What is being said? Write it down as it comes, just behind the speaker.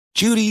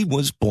Judy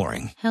was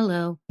boring.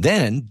 Hello.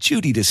 Then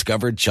Judy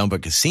discovered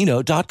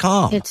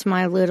ChumbaCasino.com. It's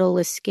my little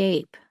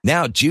escape.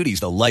 Now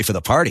Judy's the life of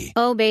the party.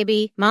 Oh,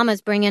 baby,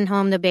 mama's bringing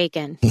home the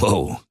bacon.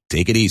 Whoa,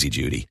 take it easy,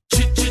 Judy.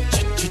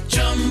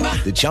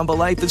 The Chumba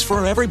life is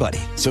for everybody.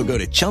 So go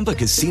to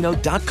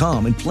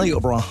ChumbaCasino.com and play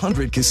over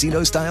 100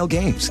 casino-style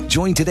games.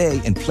 Join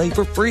today and play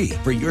for free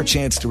for your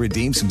chance to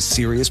redeem some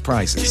serious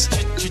prizes.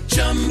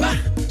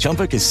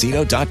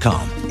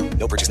 ChumbaCasino.com.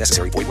 No purchase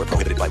necessary. Void where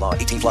prohibited by law.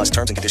 18 plus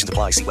terms and conditions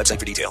apply. See website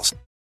for details.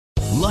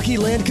 Lucky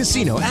Land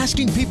Casino,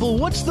 asking people,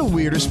 what's the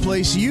weirdest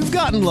place you've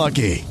gotten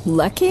lucky?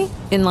 Lucky?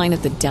 In line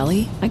at the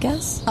deli, I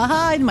guess?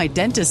 Aha, in my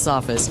dentist's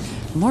office.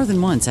 More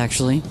than once,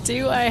 actually.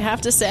 Do I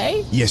have to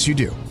say? Yes, you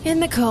do. In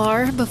the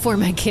car before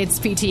my kids'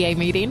 PTA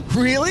meeting.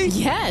 Really?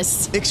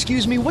 Yes.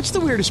 Excuse me, what's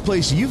the weirdest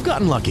place you've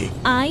gotten lucky?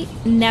 I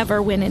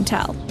never win and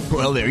tell.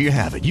 Well, there you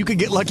have it. You can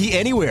get lucky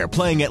anywhere,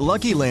 playing at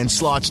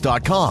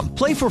LuckyLandSlots.com.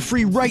 Play for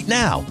free right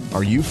now.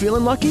 Are you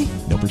feeling lucky?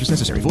 No purchase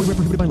necessary. Void where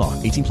prohibited by law.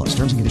 18 plus.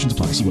 Terms and conditions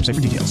apply. See website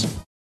for details.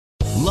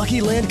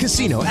 Lucky Land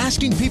Casino,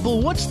 asking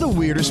people, what's the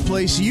weirdest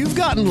place you've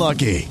gotten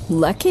lucky?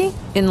 Lucky?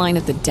 In line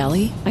at the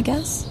deli, I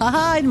guess?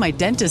 Aha, in my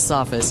dentist's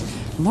office.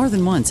 More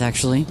than once,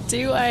 actually.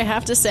 Do I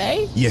have to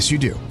say? Yes, you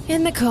do.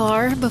 In the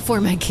car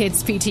before my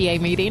kids' PTA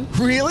meeting.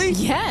 Really?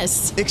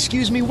 Yes.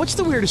 Excuse me, what's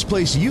the weirdest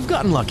place you've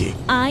gotten lucky?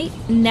 I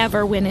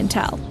never win and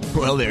tell.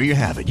 Well, there you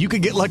have it. You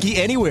can get lucky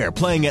anywhere,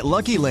 playing at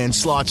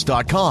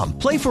LuckyLandSlots.com.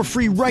 Play for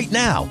free right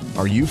now.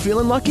 Are you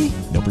feeling lucky?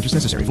 No purchase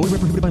necessary. Void where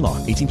prohibited by law.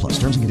 18 plus.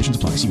 Terms and conditions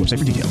apply. See website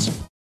for details.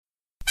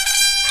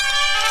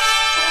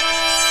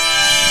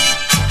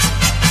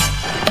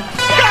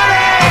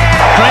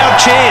 Crowd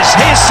cheers.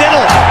 Here's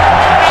Siddle.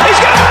 He's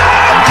got it in!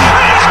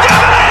 He's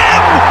got it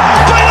in!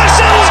 Baylor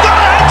Siddle's got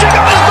a hat-trick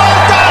on his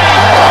birthday!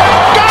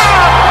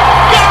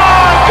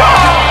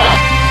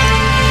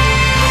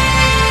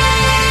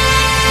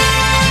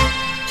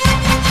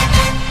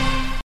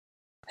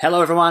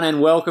 Hello everyone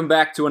and welcome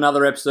back to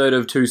another episode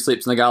of Two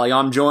Slips in the Gully.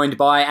 I'm joined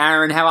by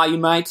Aaron. How are you,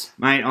 mate?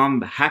 Mate,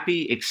 I'm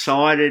happy,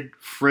 excited,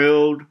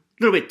 thrilled, a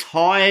little bit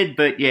tired,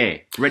 but yeah,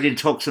 ready to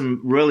talk some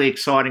really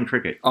exciting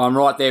cricket. I'm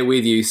right there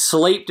with you.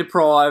 Sleep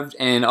deprived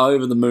and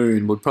over the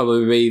moon would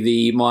probably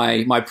be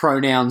my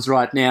pronouns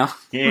right now.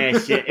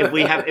 Yes, yeah. If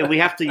we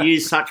have to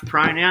use such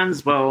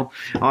pronouns, well,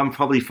 I'm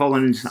probably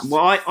falling.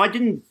 Well, I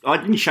didn't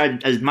show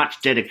as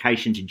much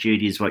dedication to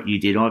duty as what you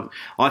did.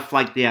 I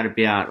flaked out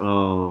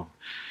about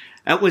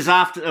It was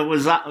after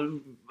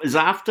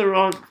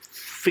I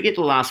forget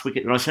the last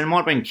wicket that I seen. It might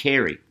have been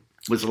Hare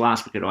was the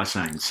last wicket I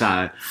seen.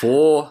 So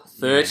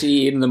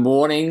 4:30 in the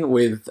morning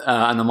with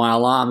and my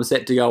alarm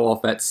set to go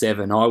off at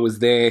 7. I was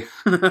there.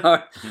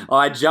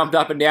 I jumped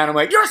up and down and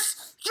went,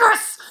 yes,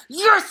 yes,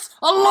 yes,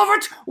 I love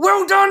it.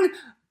 Well done.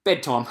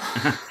 Bedtime.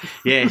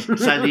 Yeah,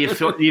 so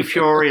the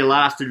euphoria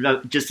lasted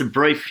just a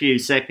brief few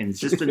seconds,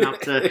 just enough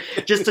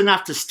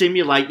to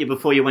stimulate you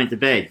before you went to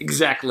bed.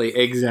 Exactly.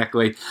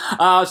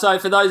 So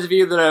for those of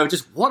you that are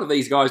just, what are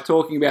these guys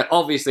talking about?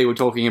 Obviously, we're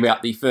talking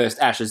about the first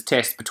Ashes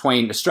test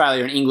between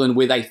Australia and England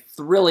with a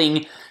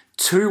thrilling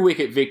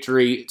 2-wicket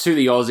victory to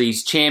the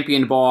Aussies,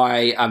 championed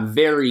by a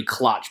very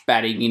clutch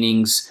batting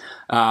innings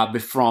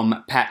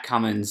from Pat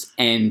Cummins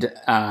and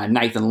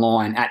Nathan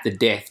Lyon at the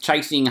death,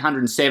 chasing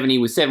 170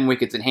 with 7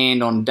 wickets in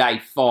hand on day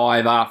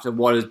 5 after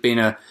what has been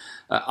a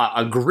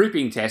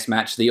gripping test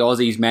match. The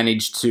Aussies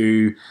managed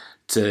to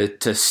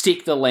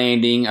stick the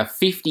landing. A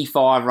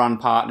 55-run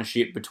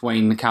partnership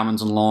between the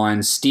Cummins and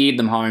Lyon steered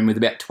them home with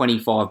about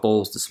 25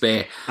 balls to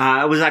spare.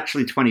 It was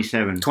actually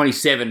 27.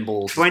 27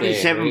 balls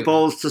 27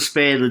 balls to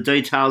spare. The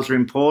details are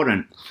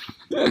important.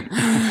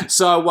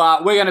 So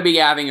we're going to be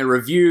having a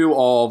review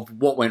of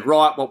what went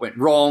right, what went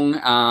wrong,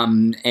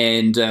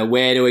 and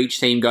where do each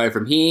team go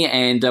from here.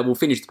 And we'll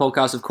finish the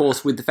podcast, of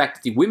course, with the fact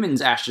that the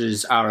women's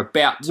Ashes are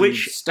about to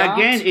start.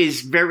 Which, again,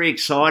 is very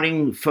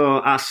exciting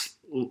for us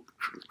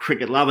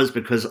cricket lovers,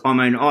 because I'm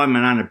an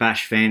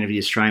unabashed fan of the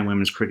Australian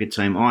women's cricket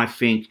team. I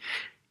think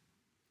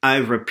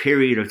over a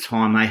period of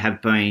time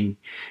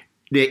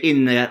they're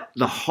in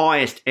the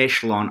highest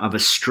echelon of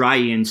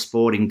Australian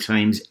sporting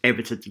teams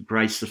ever to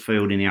grace the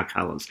field in our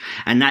colours.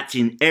 And that's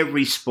in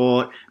every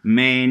sport,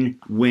 men,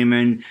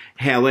 women,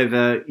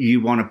 however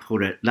you want to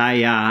put it.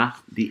 They are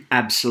the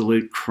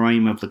absolute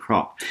cream of the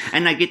crop.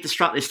 And they get to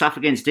strut their stuff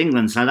against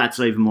England, so that's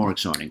even more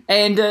exciting.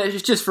 And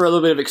just for a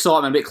little bit of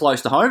excitement, a bit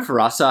close to home for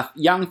us,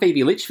 young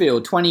Phoebe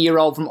Litchfield,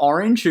 20-year-old from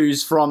Orange,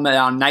 who's from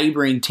our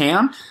neighbouring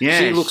town. Yes.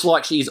 She looks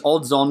like she's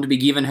odds on to be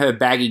given her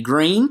baggy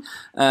green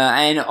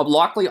and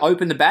likely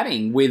open the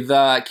batting with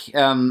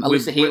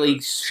Alyssa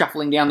Healy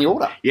shuffling down the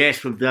order.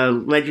 Yes, with the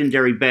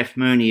legendary Beth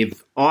Mooney.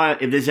 If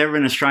there's ever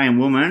an Australian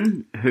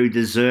woman who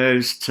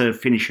deserves to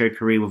finish her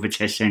career with a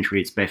test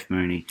century, it's Beth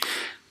Mooney.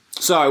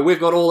 So we've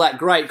got all that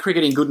great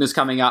cricketing goodness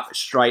coming up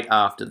straight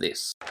after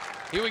this.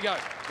 Here we go.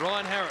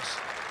 Ryan Harris.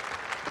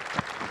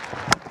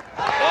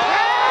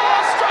 Oh,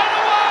 straight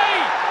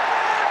away!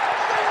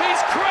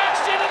 He's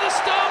crashed into the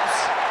stumps.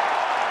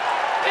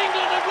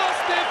 England have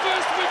lost their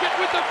first wicket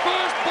with the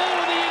first ball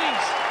of the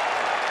innings.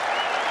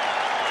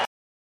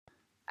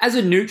 As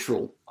a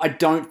neutral, I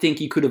don't think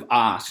you could have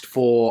asked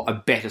for a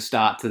better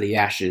start to the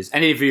Ashes.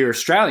 And if you're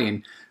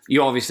Australian,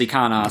 you obviously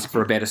can't ask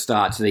for a better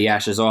start to the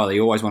Ashes either.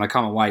 You always want to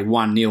come away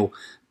 1-0.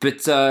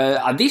 But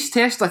this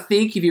test, I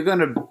think, if you're going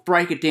to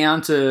break it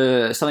down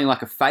to something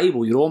like a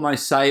fable, you'd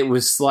almost say it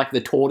was like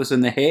the tortoise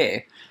and the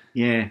hare.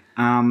 Yeah,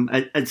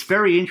 it's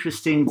very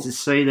interesting to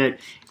see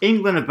that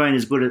England have been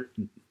as good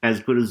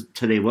as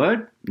to their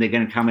word. They're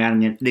going to come out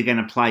and they're going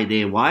to play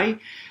their way.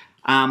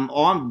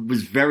 I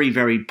was very,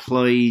 very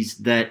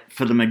pleased that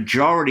for the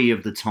majority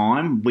of the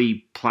time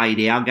we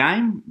played our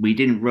game. We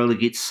didn't really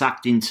get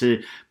sucked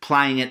into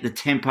playing at the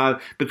tempo,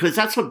 because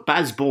that's what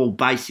Bazball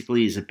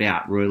basically is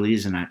about, really,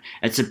 isn't it?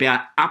 It's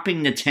about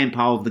upping the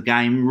tempo of the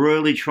game,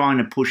 really trying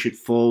to push it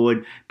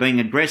forward,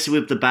 being aggressive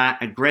with the bat,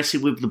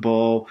 aggressive with the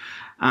ball,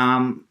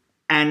 and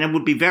it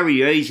would be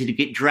very easy to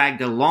get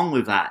dragged along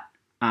with that.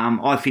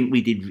 I think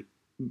we did,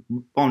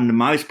 on the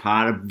most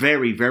part, a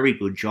very, very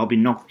good job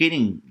in not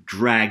getting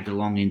dragged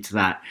along into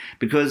that,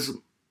 because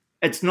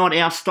it's not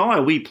our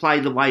style. We play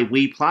the way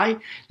we play.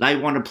 They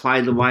want to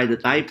play the way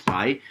that they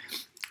play.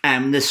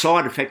 And the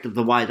side effect of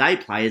the way they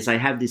play is they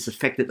have this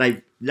effect that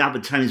the other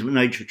teams will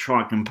need to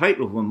try and compete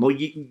with them. Well,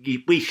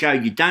 we show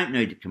you don't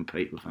need to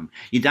compete with them.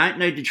 You don't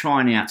need to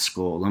try and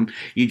outscore them.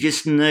 You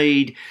just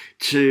need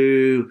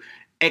to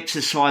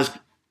exercise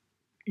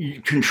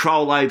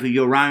control over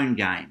your own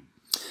game.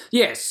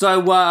 Yeah,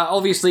 so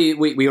obviously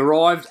we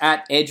arrived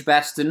at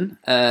Edgbaston.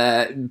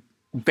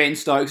 Ben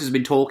Stokes has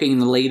been talking in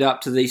the lead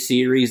up to this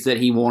series that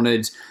he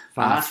wanted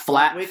fast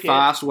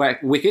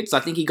wickets. I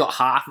think he got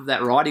half of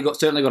that right. He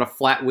certainly got a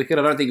flat wicket.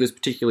 I don't think it was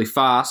particularly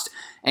fast.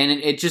 And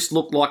it just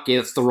looked like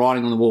it's the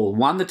writing on the wall.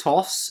 Won the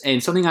toss,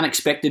 and something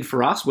unexpected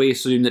for us. We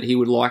assumed that he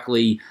would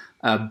likely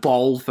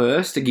bowl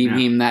first to give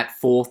him that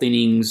fourth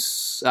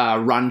innings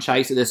run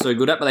chase that they're so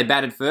good at, but they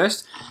batted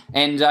first.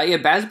 And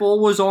Bazball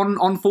was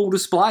on full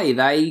display.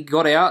 They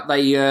got out.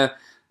 They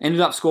ended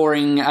up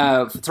scoring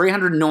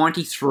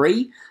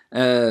 393.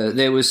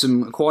 There was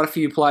quite a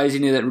few players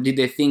in there that did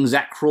their thing.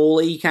 Zach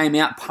Crawley came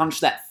out,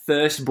 punched that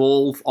first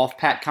ball off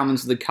Pat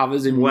Cummins to the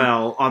covers.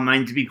 Well, I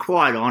mean, to be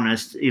quite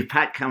honest, if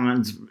Pat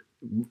Cummins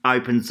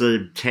opens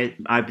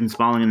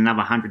bowling in another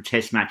 100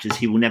 test matches,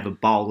 he will never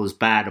bowl as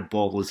bad a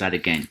ball as that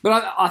again.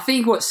 But I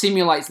think what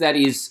simulates that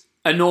is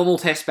a normal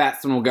test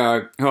batsman will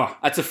go, oh,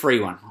 that's a free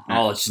one.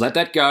 Oh, let's just let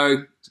that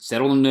go,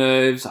 settle the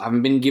nerves. I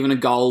haven't been given a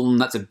goal, and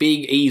that's a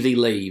big, easy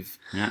leave.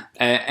 Yeah.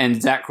 And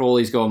Zach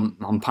Crawley's gone,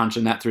 I'm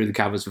punching that through the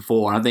covers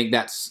before, and I think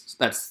that's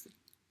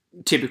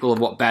typical of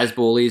what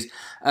Bazball is.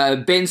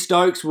 Ben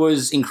Stokes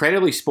was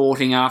incredibly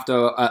sporting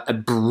after a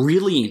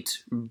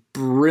brilliant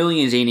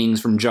innings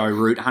from Joe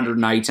Root,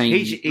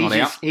 118.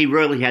 He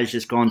really has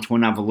just gone to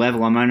another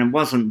level. I mean, it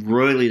wasn't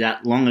really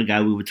that long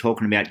ago we were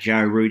talking about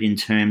Joe Root in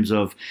terms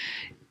of,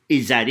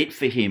 is that it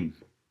for him?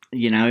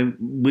 You know,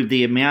 with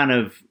the amount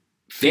of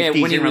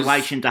 50s in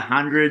relation to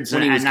hundreds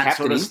and that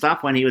sort of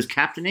stuff when he was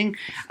captaining.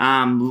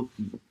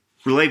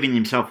 Relieving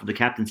himself of the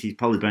captaincy has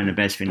probably been the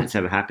best thing that's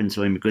ever happened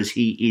to him, because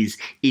he is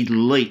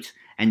elite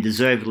and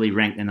deservedly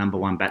ranked the number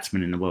one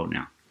batsman in the world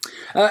now.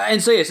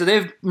 So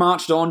they've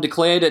marched on,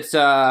 declared it's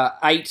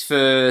 8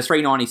 for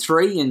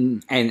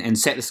 393 and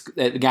set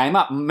the game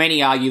up.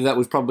 Many argue that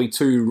was probably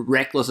too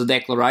reckless a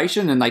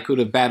declaration, and they could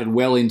have batted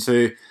well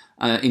into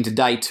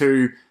day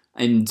two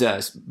and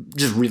just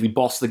really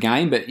bossed the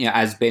game. But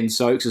as Ben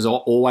Stokes has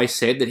always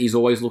said, that he's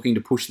always looking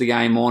to push the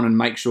game on and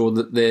make sure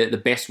that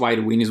the best way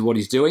to win is what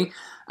he's doing.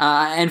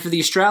 And for the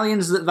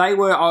Australians, that they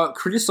were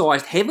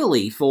criticised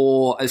heavily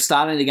for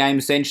starting the game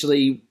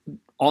essentially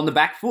on the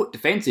back foot,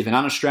 defensive, an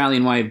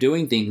un-Australian way of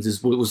doing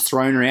things. Was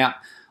thrown out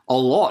a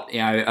lot.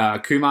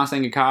 Kumar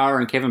Sangakkara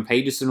and Kevin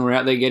Peterson were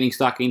out there getting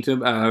stuck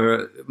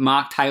into.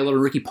 Mark Taylor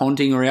and Ricky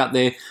Ponting were out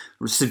there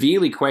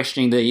severely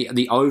questioning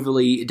the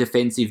overly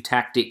defensive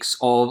tactics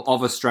of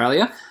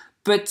Australia.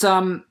 But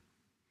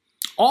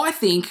I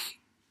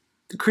think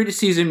the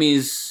criticism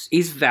is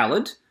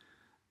valid.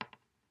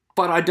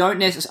 But I don't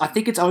necessarily. I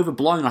think it's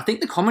overblown. I think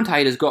the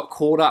commentators got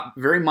caught up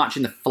very much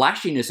in the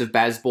flashiness of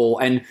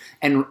Bazball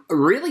and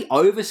really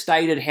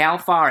overstated how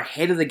far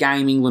ahead of the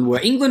game England were.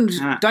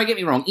 Don't get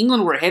me wrong,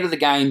 England were ahead of the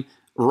game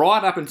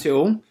right up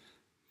until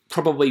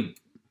probably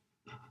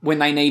when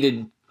they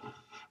needed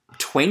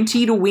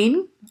 20 to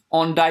win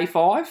on day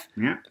 5.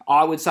 Yeah.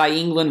 I would say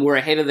England were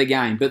ahead of the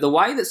game. But the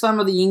way that some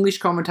of the English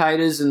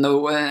commentators and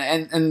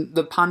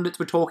the pundits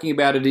were talking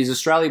about it is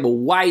Australia they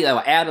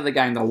were out of the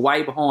game, they were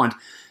way behind.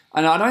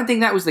 And I don't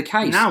think that was the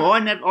case. No,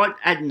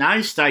 at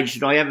no stage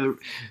did I ever.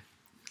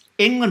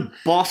 England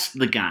bossed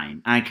the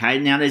game, okay?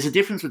 Now, there's a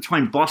difference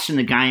between bossing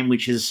the game,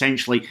 which is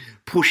essentially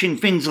pushing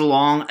things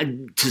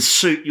along to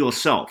suit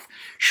yourself.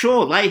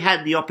 Sure, they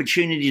had the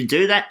opportunity to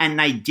do that, and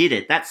they did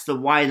it. That's the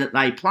way that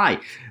they play.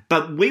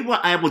 But we were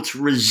able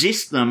to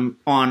resist them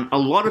on a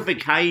lot of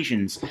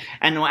occasions.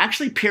 And there were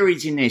actually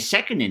periods in their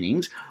second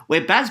innings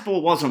where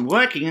Bazball wasn't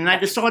working, and they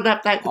decided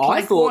that they play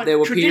I thought there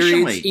were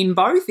traditionally. Periods in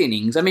both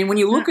innings. I mean, when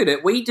you look at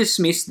it, we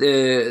dismissed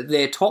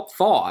their top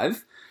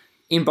 5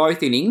 in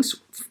both innings,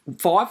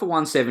 5 for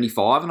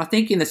 175, and I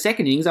think in the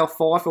second innings they were 5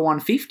 for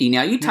 150.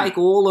 Now, you take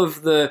all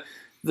of the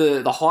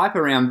the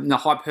hyperbole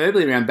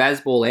around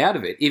Bazball out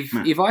of it.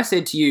 If I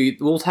said to you,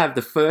 we'll have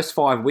the first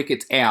 5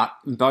 wickets out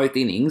in both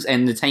innings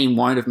and the team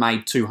won't have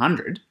made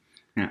 200,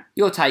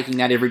 you're taking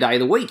that every day of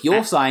the week.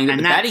 You're saying that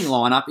the batting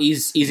lineup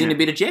is in a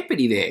bit of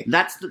jeopardy there.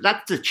 That's the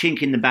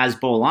chink in the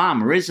Bazball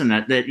armour, isn't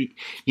it? That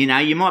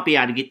you might be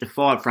able to get the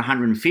 5 for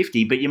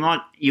 150, but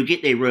you'll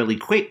get there really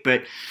quick.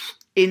 But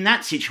in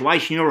that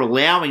situation, you're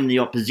allowing the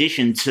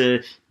opposition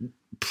to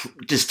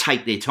just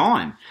take their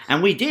time.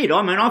 And we did.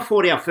 I mean, I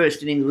thought our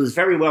first inning was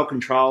very well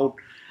controlled.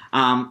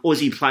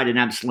 Aussie played an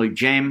absolute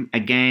gem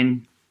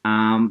again.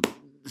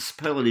 The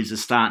superlatives are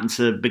starting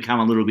to become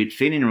a little bit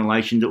thin in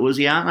relation to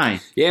Aussie, aren't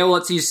they? Yeah, well,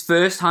 it's his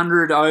first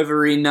 100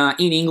 over in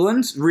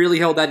England. Really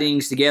held that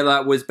innings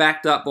together. Was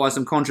backed up by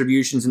some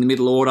contributions in the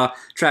middle order.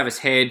 Travis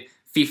Head,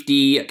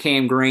 50.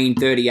 Cam Green,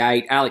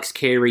 38. Alex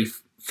Carey,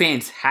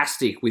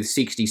 fantastic with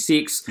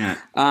 66. Yeah.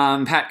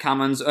 Pat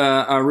Cummins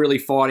are really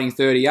fighting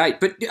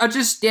 38. But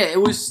it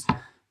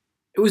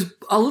was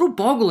a little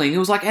boggling. It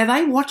was like, are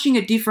they watching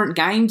a different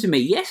game to me?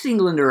 Yes,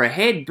 England are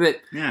ahead, but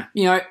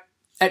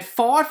at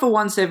 5 for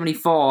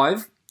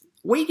 175,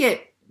 we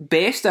get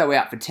Bairstow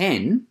out for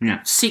 10,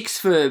 6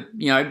 for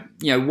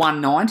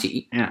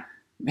 190,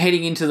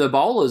 heading into the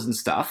bowlers and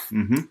stuff.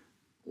 Mm-hmm.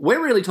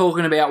 We're really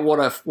talking about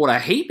what a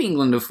heap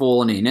England have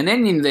fallen in, and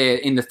then in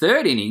the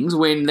third innings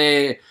when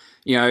they're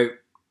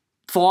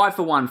 5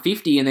 for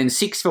 150 and then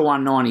 6 for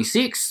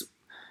 196.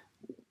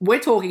 We're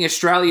talking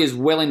Australia's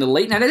well in the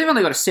lead. Now, they've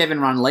only got a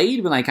 7-run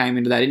lead when they came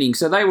into that inning,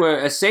 so they were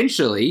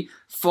essentially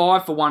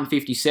 5 for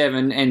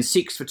 157 and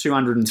 6 for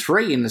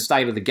 203 in the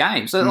state of the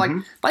game. So,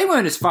 they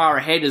weren't as far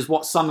ahead as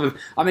what some of...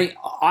 I mean,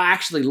 I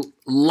actually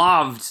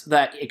loved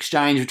that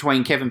exchange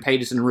between Kevin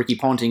Peterson and Ricky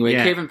Ponting,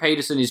 where Kevin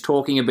Peterson is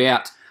talking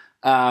about...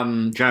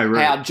 Joe Root.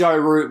 How Joe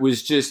Root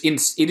was just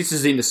this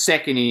is in the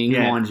second inning,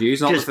 mind you,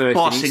 it's not just the first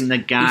bossing innings. The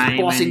game.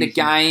 He's bossing the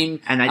game.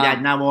 And they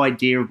had no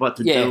idea of what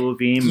to do with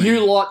him.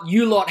 You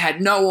lot had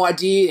no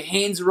idea.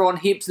 Hands were on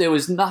hips. There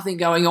was nothing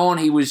going on.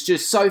 He was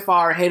just so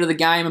far ahead of the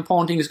game, and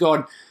Ponting's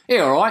gone,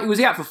 all right, he was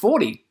out for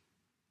 40.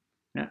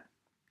 Yeah.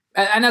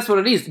 And that's what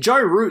it is. Joe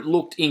Root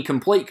looked in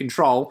complete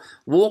control,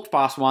 walked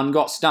past one,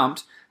 got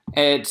stumped.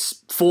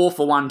 It's 4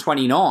 for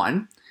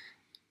 129.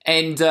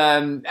 And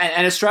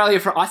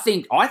Australia, I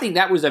think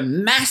that was a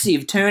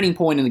massive turning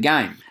point in the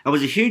game. It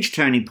was a huge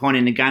turning point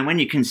in the game when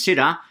you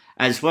consider,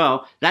 as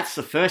well, that's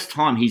the first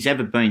time he's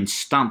ever been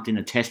stumped in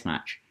a test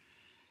match.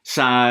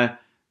 So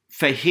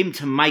for him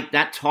to make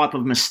that type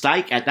of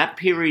mistake at that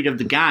period of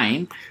the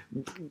game,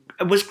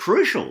 it was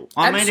crucial.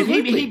 I mean, if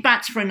he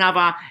bats for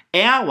another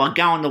hour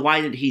going the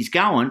way that he's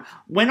going,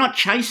 we're not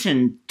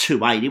chasing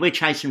 280, we're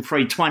chasing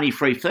 320,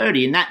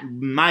 330, and that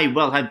may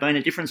well have been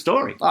a different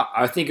story.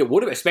 I think it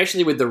would have,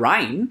 especially with the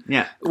rain.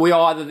 Yeah. We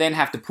either then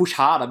have to push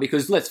harder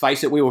because, let's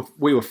face it, we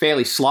were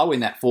fairly slow in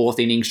that fourth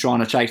innings trying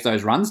to chase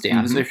those runs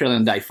down, especially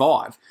on day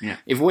 5. Yeah.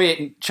 If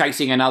we're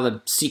chasing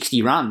another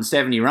 60 runs,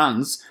 70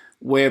 runs,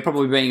 we're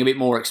probably being a bit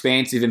more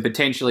expansive and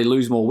potentially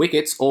lose more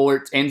wickets, or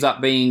it ends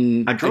up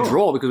being a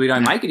draw because we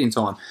don't make it in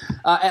time.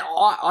 And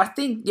I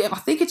think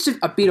it's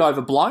a bit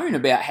overblown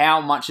about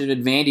how much of an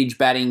advantage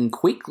batting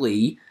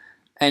quickly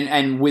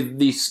and with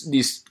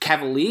this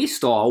cavalier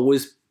style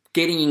was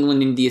getting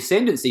England in the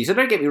ascendancy. So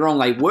don't get me wrong,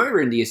 they were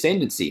in the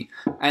ascendancy.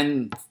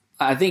 And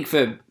I think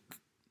for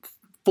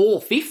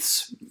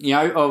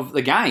 4/5, of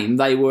the game,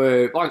 they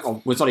were,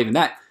 well, it's not even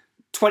that,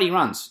 20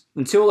 runs.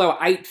 Until they were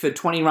 8 for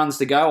 20 runs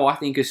to go, I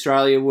think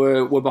Australia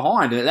were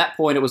behind. And at that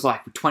point, it was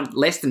like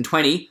less than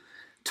 20,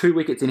 2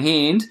 wickets in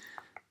hand,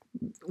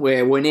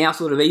 where we're now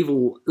sort of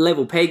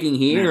level pegging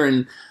here.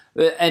 And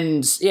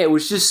it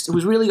was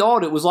really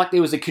odd. It was like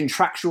there was a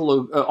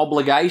contractual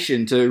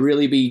obligation to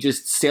really be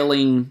just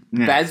selling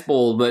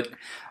Bazball. But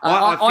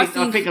I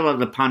think a lot of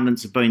the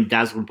pundits have been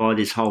dazzled by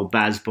this whole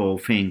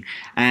Bazball thing.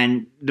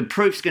 And the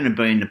proof's going to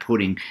be in the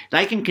pudding.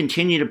 They can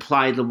continue to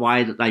play the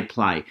way that they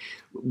play.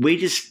 We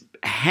just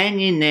hang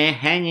in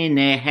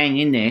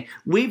there.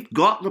 We've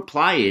got the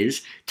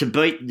players to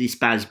beat this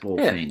Bazball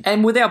thing.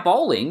 And with our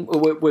bowling,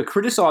 we're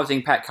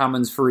criticising Pat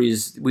Cummins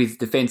with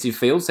defensive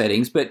field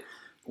settings, but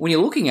when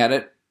you're looking at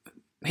it,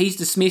 he's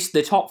dismissed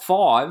the top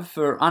 5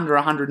 for under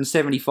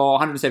 175,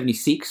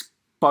 176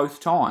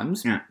 both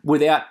times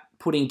without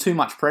putting too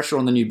much pressure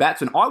on the new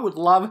batsman. I would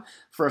love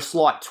for a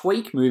slight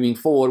tweak moving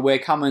forward where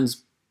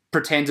Cummins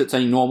pretends it's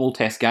a normal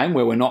test game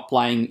where we're not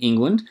playing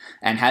England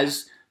and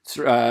has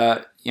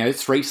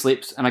 3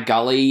 slips and a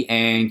gully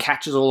and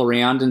catches all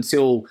around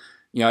until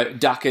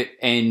Duckett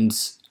and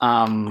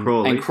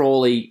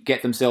Crawley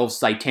get themselves,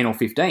 say, 10 or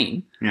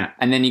 15. Yeah.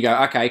 And then you go,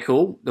 okay,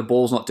 cool, the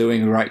ball's not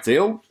doing a great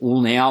deal.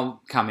 We'll now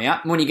come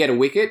out. And when you get a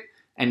wicket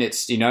and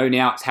it's,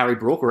 now it's Harry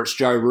Brook or it's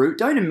Joe Root,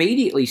 don't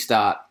immediately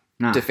start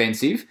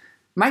defensive.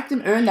 Make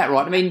them earn that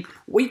right. I mean,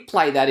 we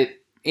play that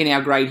in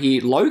our grade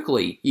here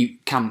locally.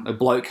 A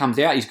bloke comes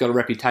out, he's got a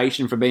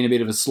reputation for being a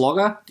bit of a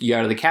slogger. You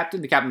go to the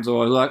captain's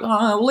always like,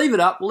 we'll leave it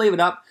up.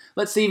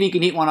 Let's see if he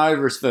can hit one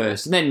over us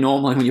first. And then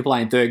normally when you're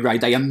playing third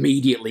grade, they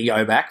immediately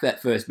go back that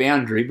first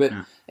boundary. But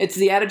it's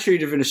the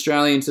attitude of an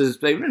Australian to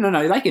say,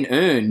 no, they can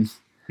earn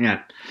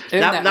Yeah,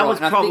 Isn't that right? was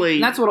And probably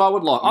that's what I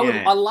would like. I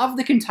Yeah. love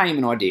the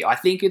containment idea. I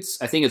think it's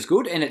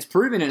good, and it's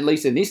proven, at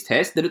least in this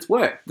test, that it's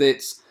worked.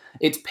 That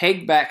it's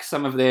pegged back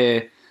some of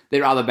their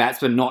other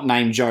batsmen not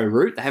named Joe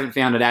Root. They haven't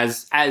found it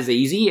as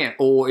easy,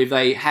 or if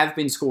they have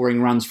been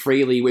scoring runs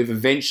freely, we've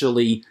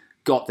eventually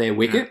got their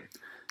wicket. Yeah.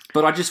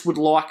 But I just would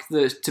like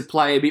to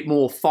play a bit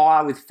more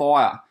fire with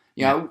fire.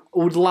 You know, I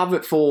would love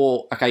it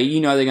for, okay, you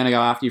know they're going to go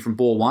after you from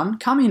ball one.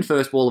 Come in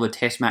first ball of a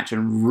test match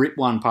and rip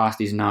one past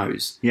his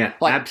nose. Yeah,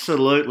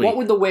 absolutely. What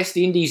would the West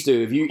Indies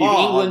do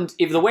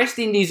if the West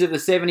Indies of the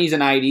 70s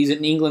and 80s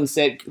and England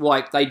said,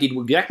 like, they did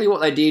exactly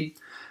what they did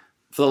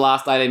for the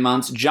last 18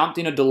 months, jumped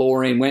in a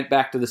DeLorean, went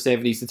back to the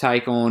 70s to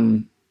take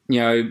on,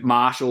 you know,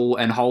 Marshall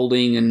and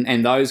Holding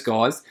and those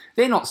guys.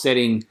 They're not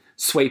setting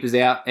sweepers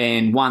out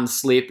and one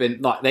slip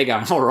and like they're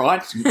going all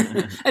right.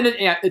 And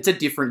it's a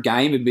different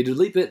game,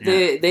 admittedly, but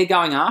they're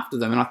going after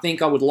them. And I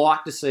think I would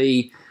like to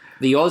see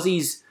the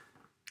Aussies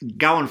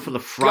going for the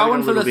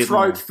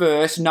throat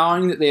first,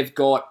 knowing that they've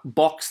got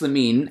box them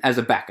in as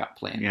a backup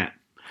plan. Yeah.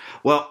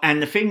 Well, and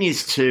the thing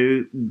is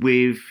too,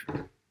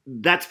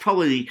 that's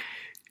probably,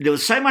 there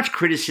was so much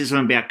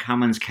criticism about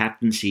Cummins'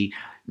 captaincy.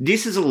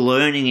 This is a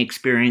learning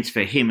experience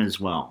for him as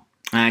well.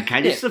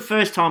 Okay, this is the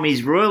first time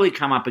he's really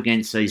come up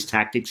against these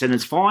tactics, and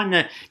it's fine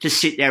to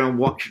sit there and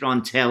watch it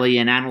on telly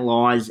and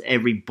analyse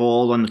every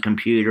ball on the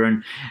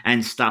computer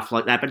and stuff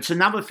like that. But it's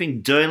another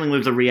thing dealing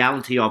with the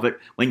reality of it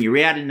when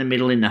you're out in the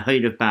middle in the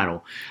heat of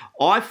battle.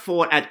 I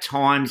thought at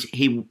times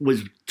he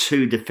was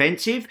too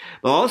defensive,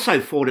 but I also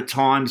thought at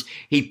times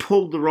he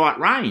pulled the right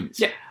reins.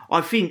 Yeah.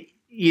 I think,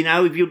 you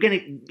know, if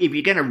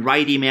you're gonna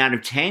rate him out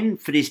of 10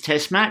 for this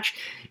test match,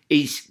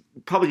 he's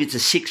probably gets a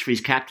 6 for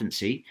his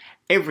captaincy.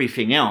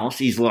 Everything else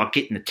is like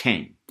getting a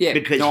 10. Yeah,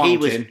 because he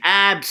was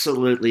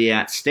absolutely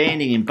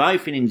outstanding in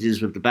both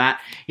innings with the bat.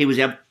 He was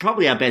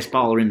probably our best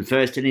bowler in the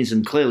first innings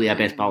and clearly our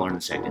best bowler in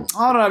the second.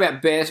 I don't know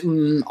about best.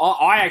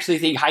 I actually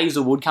think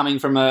Hazelwood coming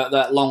from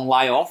that long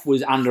layoff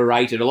was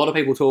underrated. A lot of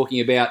people talking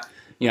about,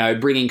 you know,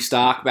 bringing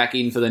Stark back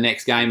in for the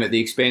next game at the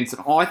expense.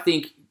 And I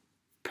think,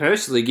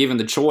 personally, given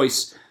the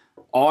choice,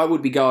 I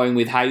would be going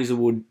with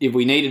Hazelwood. If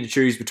we needed to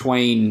choose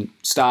between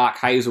Stark,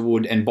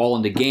 Hazelwood and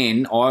Bolland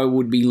again, I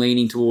would be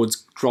leaning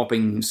towards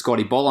dropping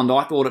Scotty Bolland.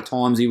 I thought at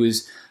times he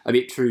was a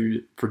bit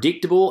too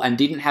predictable and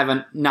didn't have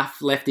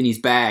enough left in his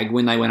bag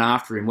when they went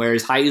after him,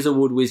 whereas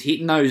Hazelwood was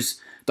hitting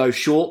those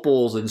short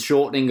balls and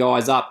shortening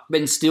guys up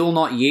and still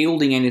not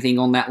yielding anything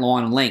on that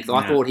line and length.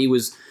 I thought he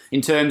was,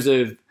 in terms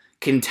of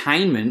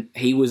containment,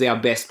 he was our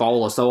best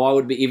bowler. So I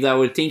would be, if they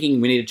were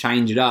thinking we need to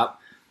change it up,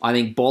 I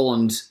think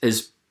Bolland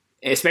is,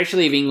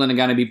 especially if England are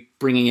going to be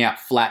bringing out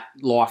flat,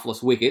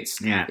 lifeless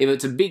wickets. Yeah. If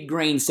it's a big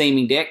green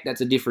seaming deck,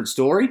 that's a different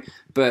story.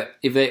 But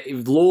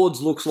if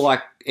Lords looks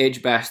like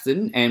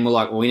Edgbaston and we're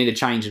like, well, we need to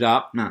change it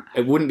up,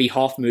 it wouldn't be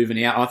Hoff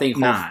moving out. I think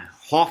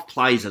Hoff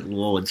plays at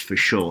Lords for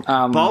sure.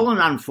 Bolland,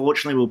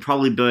 unfortunately, will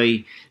probably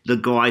be the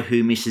guy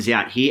who misses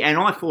out here. And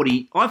I thought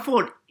he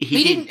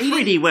did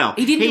pretty well.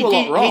 He didn't do a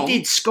lot wrong. He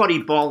did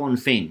Scotty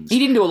Bolland things. He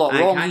didn't do a lot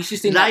wrong. He's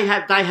just in they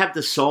have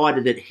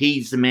decided that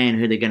he's the man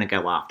who they're going to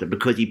go after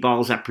because he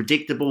bowls that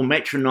predictable,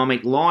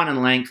 metronomic line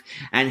and length,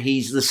 and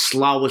he's the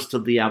slowest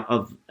of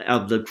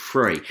the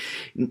three.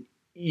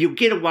 You'll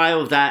get away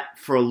with that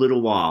for a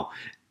little while.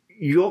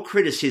 Your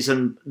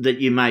criticism that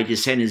you made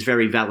just then is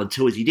very valid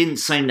too, is he didn't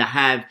seem to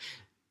have,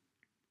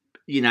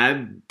 you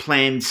know,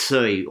 plan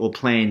C or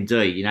plan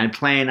D. You know,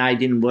 plan A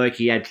didn't work.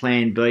 He had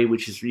plan B,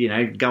 which is, you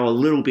know, go a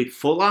little bit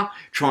fuller,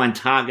 try and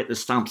target the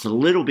stumps a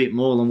little bit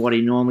more than what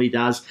he normally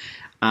does.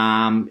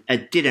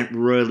 It didn't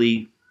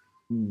really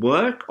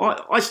work.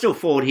 I still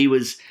thought he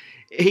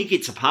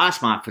gets a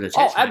pass mark for the test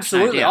match. Oh,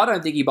 absolutely. No, I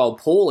don't think he bowled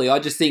poorly. I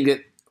just think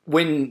that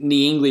when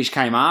the English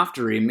came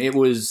after him, it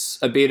was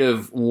a bit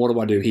of, what do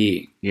I do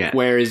here? Yeah.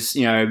 Whereas,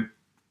 you know,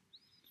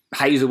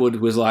 Hazelwood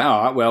was like,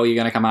 all right, well, you're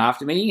going to come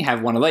after me,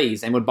 have one of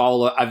these, and would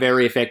bowl a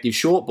very effective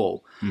short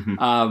ball.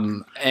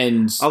 Mm-hmm.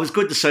 And I was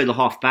good to see the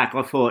Hoff back.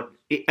 I thought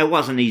it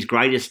wasn't his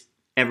greatest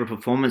ever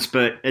performance,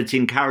 but it's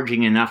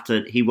encouraging enough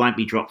that he won't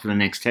be dropped for the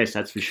next test,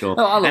 that's for sure.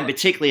 And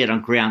particularly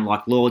on ground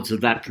like Lords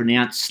of that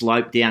pronounced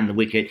slope down the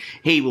wicket,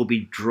 he will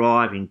be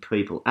driving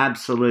people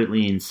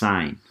absolutely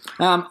insane.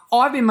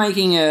 I've been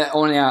making,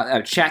 on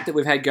our chat that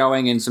we've had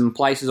going and some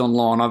places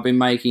online, I've been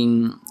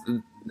making...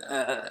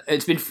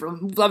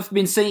 I've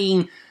been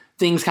seeing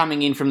things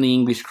coming in from the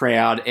English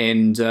crowd,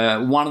 and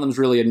one of them's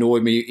really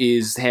annoyed me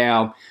is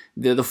how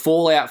the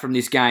fallout from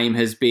this game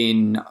has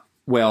been,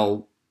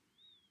 well,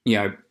 you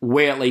know,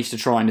 we're at least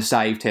trying to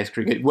save Test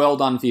cricket. Well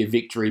done for your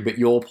victory, but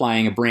you're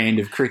playing a brand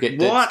of cricket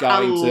that's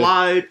going to... What a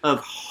load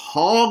of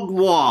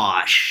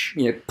hogwash.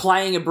 You know,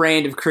 playing a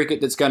brand of cricket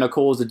that's going to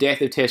cause the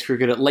death of Test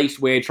cricket, at least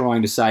we're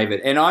trying to save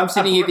it. And I'm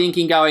sitting here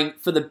thinking, going,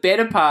 for the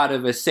better part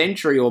of a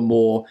century or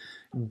more,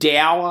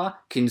 dour,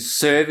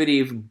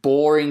 conservative,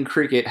 boring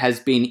cricket has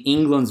been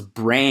England's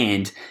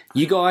brand.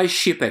 You guys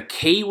ship a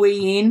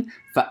Kiwi in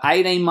for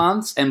 18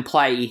 months and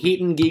play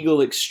hit and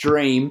giggle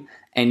extreme,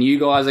 and you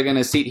guys are going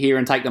to sit here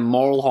and take the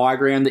moral high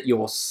ground that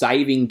you're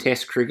saving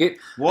Test cricket.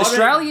 What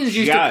Australians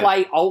used to joke.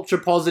 play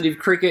ultra-positive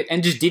cricket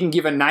and just didn't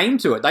give a name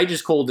to it. They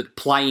just called it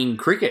playing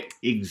cricket.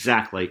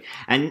 Exactly.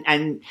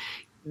 And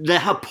the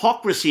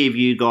hypocrisy of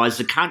you guys,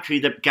 the country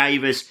that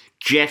gave us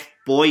Jeff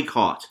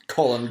Boycott,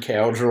 Colin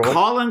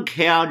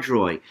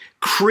Cowdroy,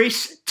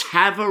 Chris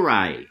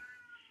Tavares.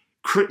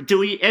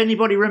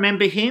 Anybody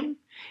remember him?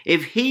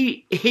 If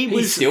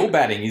he's still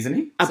batting, isn't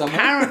he?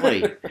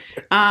 Apparently.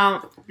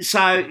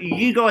 So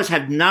you guys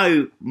have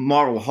no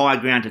moral high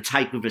ground to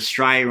take with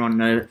Australia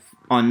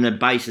on the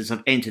basis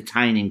of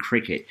entertaining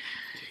cricket.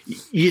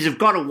 You've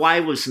got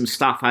away with some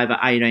stuff over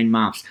 18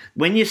 months.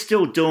 When you're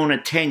still doing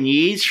it 10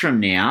 years from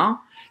now,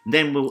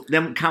 then we'll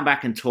come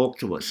back and talk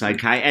to us,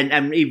 okay?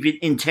 And if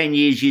in 10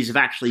 years you've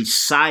actually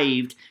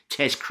saved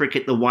Test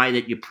cricket the way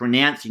that you're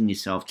pronouncing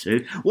yourself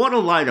to, what a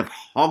load of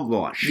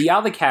hogwash. The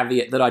other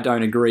caveat that I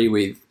don't agree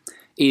with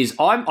is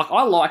I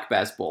like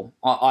baseball.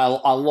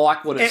 I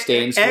like what it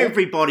stands for.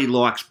 Everybody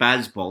likes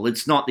baseball.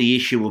 It's not the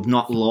issue of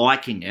not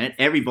liking it.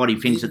 Everybody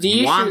thinks it's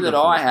wonderful. The issue that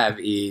I have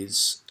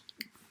is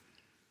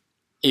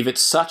if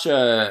it's such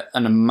an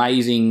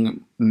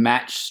amazing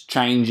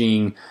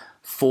match-changing,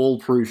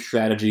 foolproof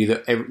strategy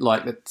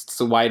that's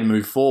the way to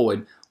move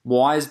forward,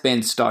 why has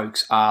Ben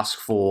Stokes asked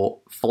for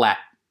flat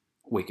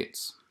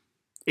wickets?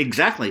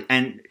 Exactly,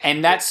 and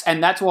that's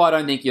why I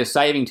don't think you're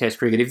saving Test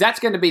cricket. If that's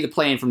going to be the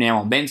plan from now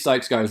on, Ben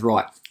Stokes goes,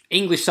 right,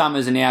 English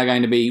summers are now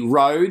going to be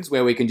roads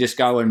where we can just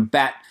go and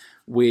bat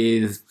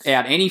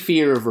without any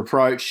fear of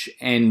reproach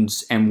and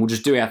we'll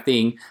just do our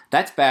thing.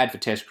 That's bad for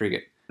Test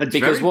cricket. It's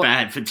very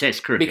bad for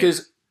Test cricket.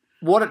 Because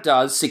what it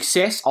does,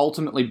 success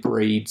ultimately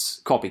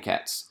breeds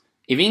copycats.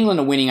 If England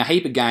are winning a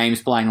heap of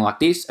games playing like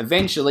this,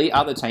 eventually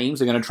other teams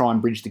are going to try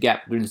and bridge the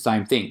gap doing the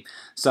same thing.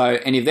 So,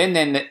 and if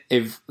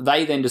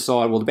they then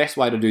decide, well, the best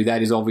way to do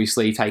that is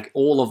obviously take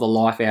all of the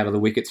life out of the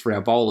wickets for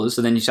our bowlers.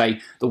 So then you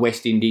say the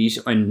West Indies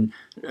and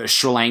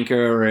Sri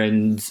Lanka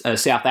and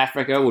South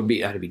Africa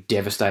that'd be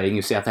devastating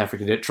if South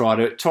Africa did try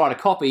to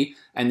copy,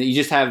 and you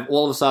just have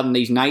all of a sudden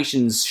these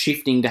nations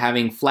shifting to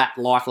having flat,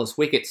 lifeless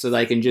wickets so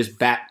they can just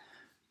bat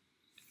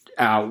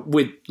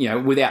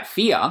without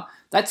fear.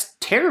 That's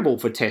terrible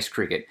for Test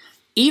cricket.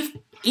 If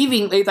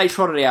they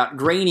trotted out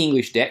green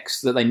English decks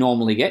that they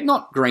normally get,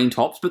 not green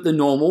tops, but the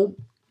normal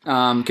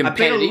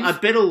competitive. A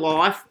bit of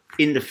life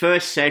in the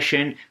first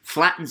session,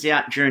 flattens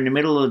out during the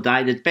middle of the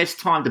day. The best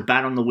time to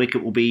bat on the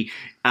wicket will be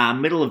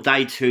middle of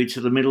day 2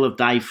 to the middle of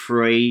day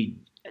 3.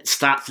 It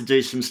starts to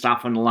do some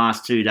stuff on the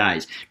last 2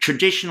 days.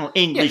 Traditional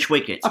English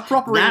wickets. A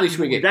proper English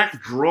wicket. That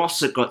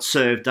dross that got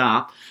served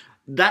up,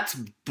 that's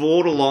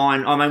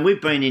borderline. I mean,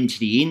 we've been into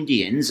the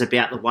Indians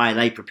about the way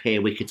they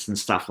prepare wickets and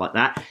stuff like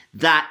that.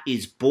 That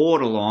is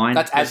borderline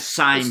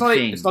same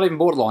thing. It's not even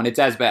borderline. It's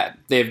as bad.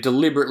 They've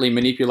deliberately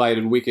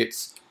manipulated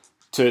wickets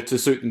to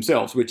suit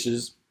themselves,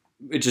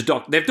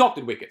 they've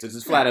doctored wickets. It's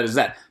as flat out as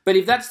that. But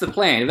if that's the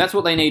plan, if that's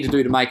what they need to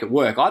do to make it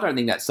work, I don't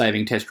think that's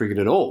saving Test cricket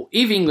at all.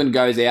 If England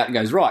goes out and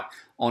goes, right,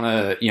 on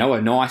a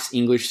nice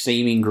English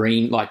seeming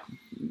green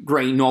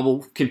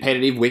normal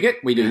competitive wicket,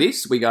 we do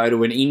this. We go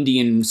to an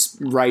Indian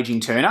raging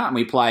turner and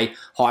we play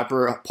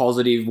hyper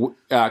positive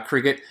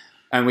cricket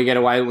and we get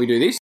away. We do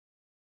this.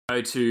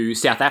 Go to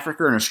South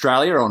Africa and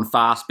Australia on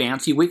fast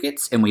bouncy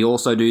wickets and we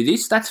also do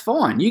this. That's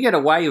fine. You get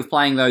away with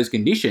playing those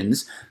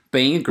conditions,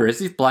 being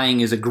aggressive,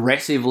 playing as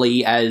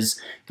aggressively as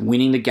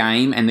winning the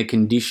game and the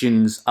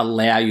conditions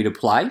allow you to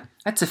play.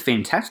 That's a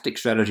fantastic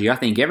strategy. I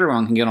think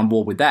everyone can get on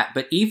board with that.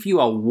 But if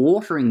you are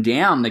watering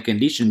down the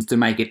conditions to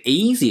make it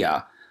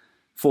easier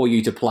for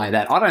you to play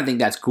that, I don't think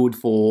that's good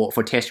for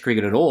Test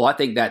cricket at all. I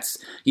think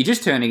you're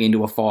just turning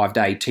into a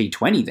 5-day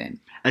T20 then.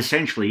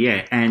 Essentially,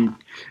 yeah. And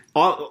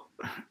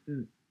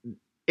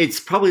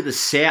it's probably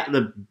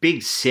the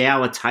big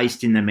sour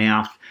taste in the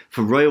mouth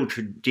for real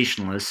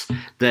traditionalists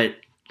that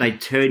they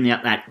turn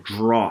out that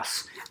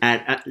dross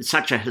at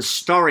such a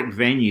historic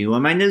venue. I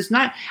mean, there's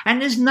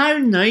no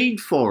need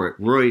for it,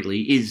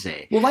 really, is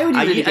there? Well,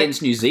 they did it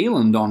against New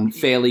Zealand on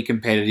fairly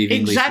competitive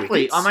English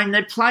wickets. I mean,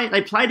 they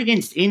played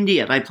against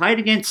India, they played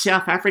against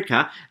South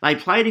Africa, they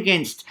played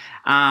against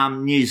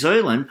New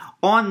Zealand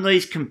on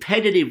these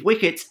competitive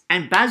wickets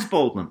and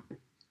baseballed them.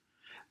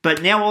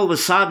 But now all of a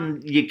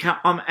sudden you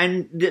come,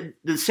 and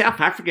the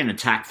South African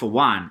attack, for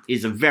one,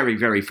 is a very,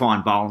 very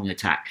fine bowling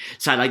attack.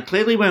 So they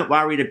clearly weren't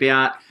worried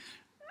about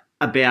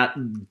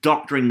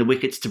doctoring the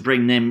wickets to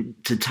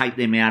take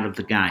them out of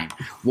the game.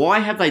 Why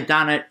have they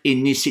done it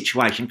in this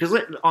situation? Because,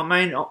 I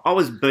mean, I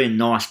was being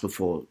nice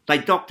before. They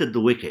doctored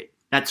the wicket.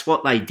 That's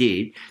what they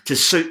did to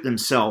suit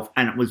themselves,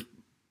 and it was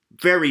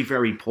very,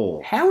 very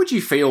poor. How would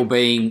you feel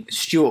being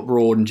Stuart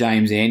Broad and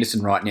James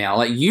Anderson right now?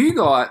 Like, you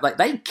guys,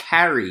 they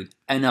carried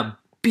an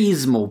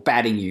abysmal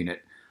batting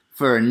unit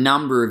for a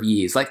number of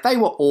years. Like, they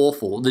were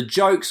awful. The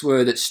jokes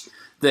were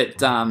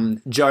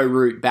that Joe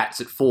Root bats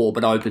at 4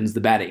 but opens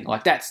the batting.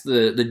 Like, that's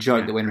the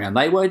joke that went around.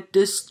 They were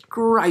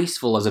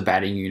disgraceful as a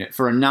batting unit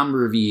for a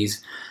number of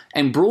years.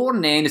 And Broad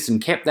and Anderson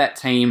kept that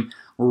team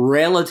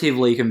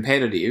relatively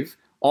competitive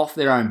off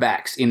their own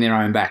backs in their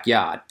own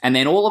backyard. And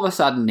then all of a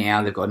sudden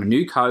now they've got a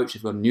new coach,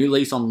 they've got a new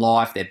lease on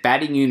life, their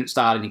batting unit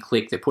starting to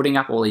click, they're putting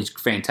up all these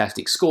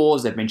fantastic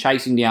scores, they've been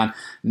chasing down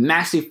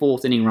massive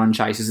fourth inning run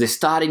chases, they're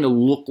starting to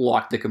look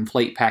like the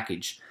complete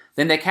package.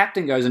 Then their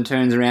captain goes and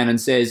turns around and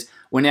says,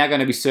 we're now going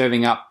to be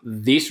serving up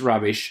this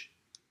rubbish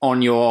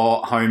on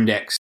your home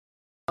decks.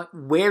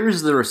 Where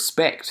is the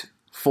respect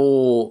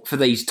for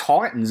these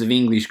titans of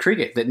English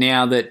cricket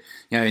now that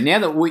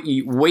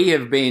we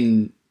have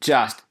been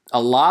just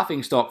a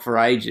laughing stock for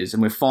ages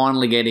and we're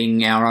finally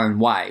getting our own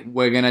way,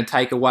 we're going to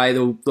take away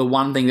the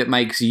one thing that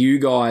makes you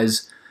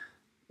guys,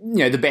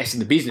 the best in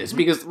the business?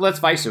 Because let's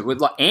face it, with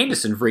like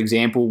Anderson, for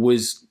example,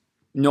 was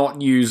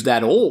not used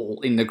at all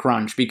in the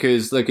crunch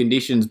because the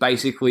conditions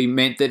basically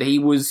meant that he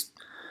was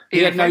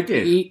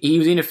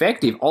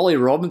ineffective. Ollie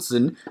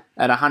Robinson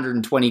at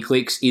 120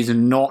 clicks is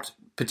not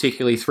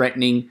particularly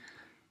threatening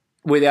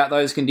without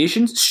those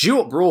conditions.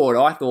 Stuart Broad,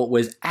 I thought,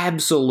 was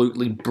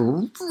absolutely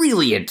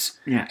brilliant.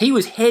 Yeah. He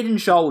was head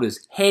and shoulders,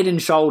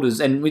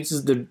 and this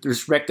is the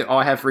respect that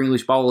I have for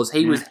English bowlers.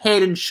 He was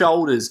head and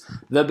shoulders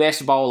the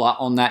best bowler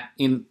on that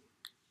game.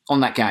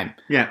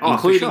 Yeah,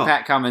 including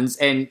Pat Cummins,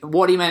 and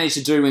what he managed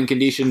to do in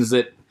conditions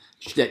that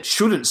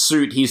shouldn't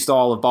suit his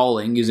style of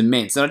bowling is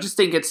immense. And I just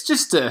think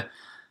it's a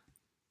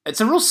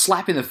real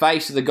slap in the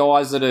face to the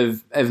guys that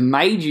have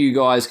made you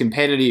guys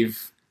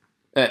competitive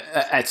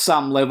at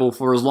some level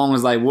for as long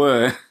as they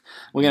were.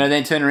 We're going to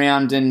then turn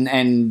around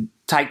and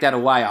take that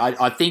away.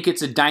 I think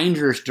it's a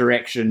dangerous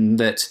direction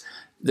that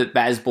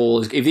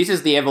Bazball is. If this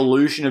is the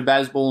evolution of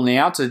Bazball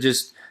now, to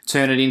just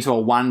turn it into a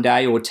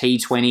one-day or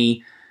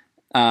T20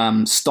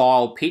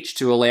 style pitch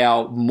to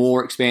allow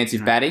more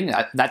expansive batting,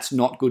 that's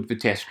not good for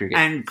Test cricket.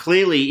 And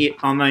clearly,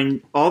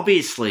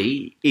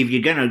 obviously, if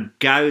you're going to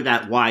go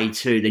that way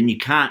too, then you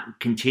can't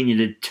continue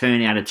to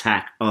turn out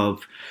attack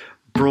of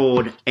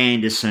Broad,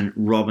 Anderson,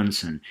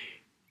 Robinson.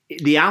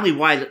 The only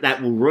way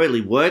that will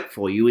really work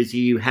for you is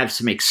you have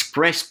some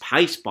express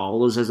pace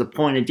bowlers as a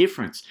point of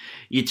difference.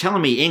 You're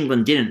telling me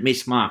England didn't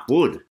miss Mark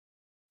Wood?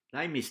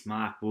 They missed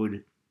Mark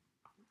Wood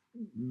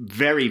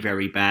very,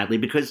 very badly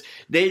because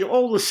they're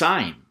all the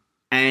same.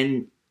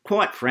 And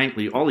quite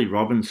frankly, Ollie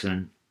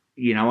Robinson,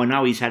 I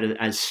know he's had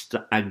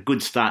a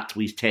good start to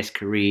his Test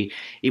career.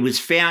 He was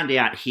found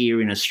out here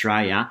in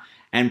Australia.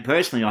 And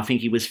personally, I think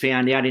he was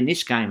found out in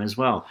this game as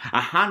well.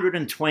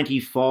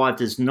 125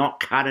 does not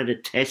cut it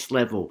at Test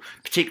level,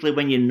 particularly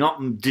when you're not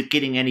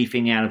getting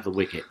anything out of the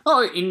wicket.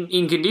 Oh,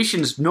 in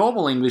conditions,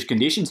 normal English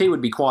conditions, he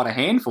would be quite a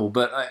handful.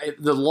 But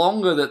the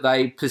longer that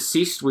they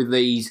persist with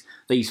these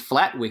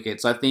flat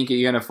wickets, I think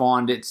you're going to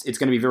find it's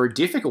going to be very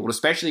difficult,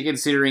 especially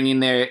considering in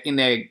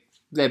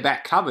their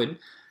back cupboard,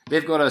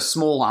 they've got a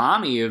small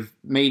army of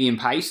medium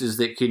pacers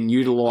that can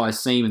utilise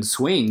seam and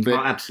swing.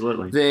 But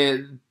absolutely.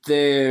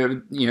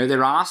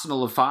 Their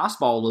arsenal of fast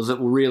bowlers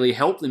that will really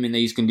help them in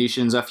these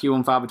conditions are few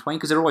and far between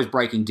because they're always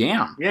breaking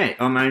down.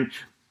 Yeah,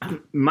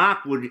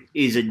 Mark Wood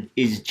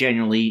is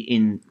generally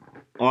in.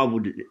 I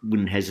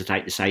wouldn't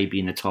hesitate to say he'd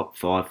be in the top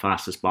 5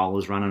 fastest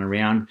bowlers running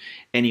around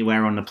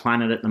anywhere on the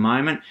planet at the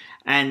moment,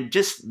 and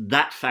just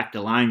that fact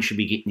alone should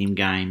be getting him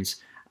games.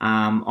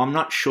 I'm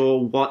not sure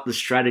what the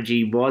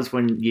strategy was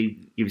when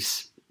you've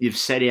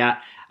set out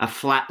a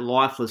flat,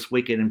 lifeless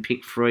wicket and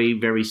picked 3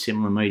 very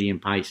similar medium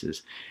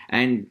paces.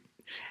 And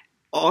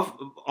I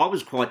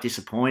was quite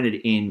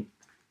disappointed in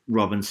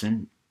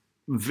Robinson.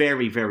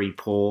 Very, very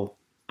poor,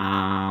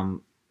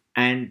 and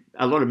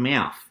a lot of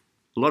mouth,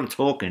 a lot of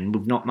talking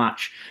with not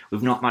much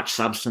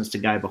substance to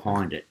go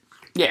behind it.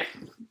 Yeah.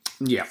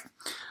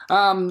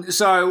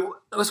 So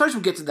I suppose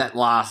we'll get to that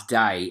last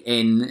day,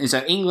 and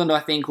so England, I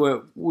think, we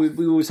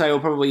would say, were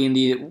probably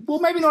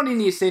maybe not in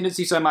the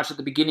ascendancy so much at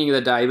the beginning of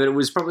the day, but it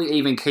was probably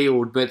even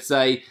keeled. But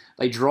they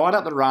dried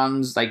up the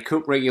runs, they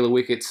cooked regular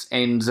wickets,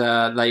 and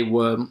they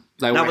were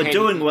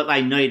doing what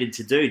they needed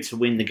to do to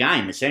win the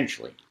game,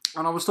 essentially.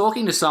 And I was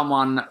talking to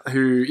someone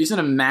who isn't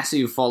a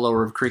massive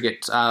follower of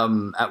cricket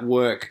at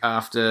work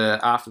after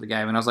the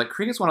game, and I was like,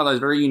 cricket's one of those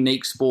very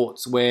unique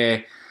sports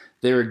where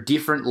there are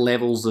different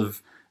levels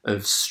of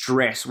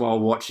stress while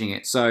watching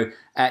it. So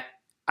at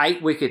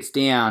 8 wickets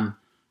down,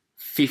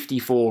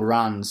 54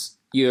 runs,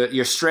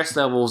 your stress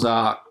levels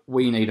are,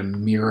 we need a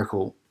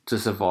miracle to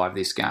survive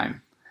this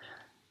game.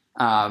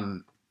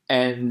 And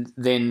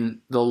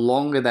then the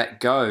longer that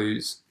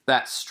goes,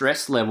 that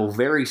stress level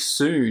very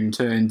soon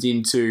turns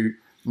into,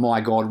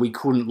 my God, we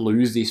couldn't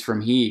lose this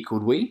from here,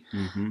 could we?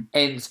 Mm-hmm.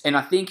 And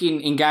I think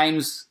in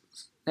games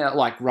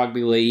like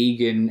rugby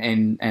league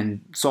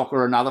and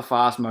soccer and other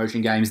fast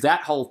motion games,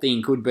 that whole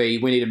thing could be,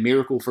 we need a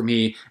miracle from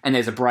here, and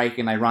there's a break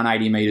and they run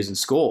 80 metres and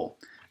score.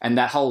 And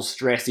that whole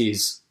stress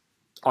is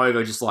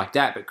over just like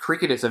that. But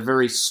cricket, it's a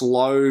very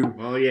slow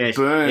burn.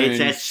 It's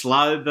that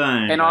slow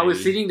burn. And baby. I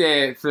was sitting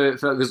there for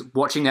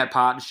watching that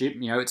partnership.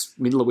 It's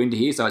middle of winter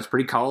here, so it's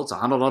pretty cold. It's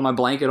 100 on my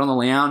blanket on the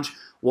lounge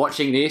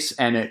watching this,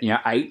 and at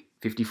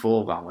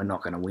 8:54, well, we're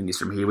not going to win this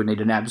from here. We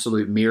need an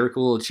absolute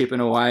miracle, chipping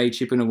away.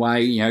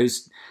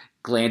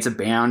 glance a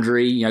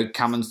boundary. You know,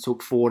 Cummins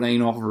took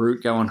 14 off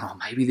route, going, oh,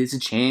 maybe there's a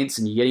chance,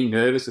 and you're getting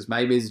nervous because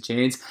maybe there's a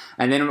chance.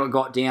 And then it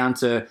got down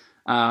to,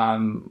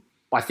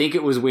 I think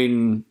it was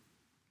when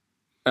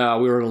we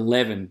were at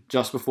 11,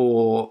 just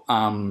before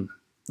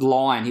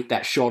Lyon hit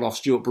that shot off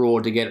Stuart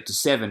Broad to get it to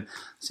 7.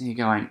 So you're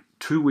going,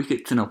 2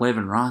 wickets and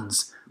 11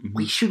 runs. Mm-hmm.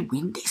 We should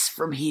win this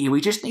from here.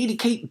 We just need to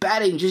keep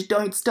batting. Just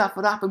don't stuff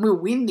it up, and we'll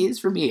win this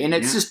from here. And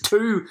it's just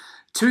two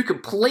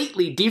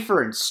completely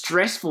different,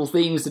 stressful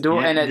things to do.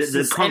 Yeah, And it's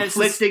the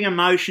conflicting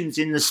emotions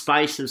in the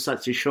space of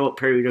such a short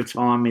period of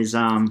time is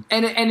and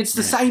it's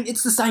the same.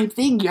 It's the same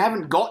thing. You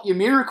haven't got your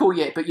miracle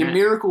yet, but your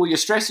miracle you're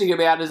stressing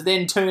about is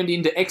then turned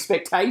into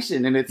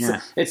expectation, and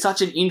it's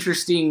such an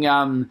interesting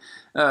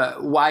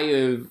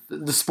way of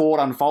the sport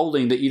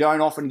unfolding that you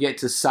don't often get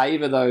to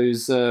savor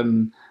those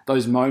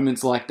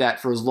moments like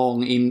that for as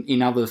long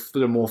in other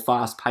sort of more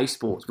fast-paced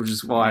sports, which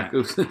is why I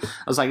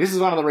was like, this is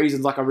one of the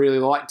reasons I really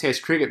like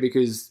Test cricket,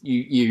 because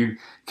you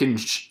can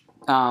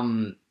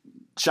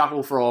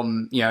shuffle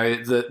from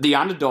the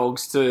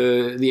underdogs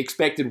to the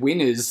expected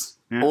winners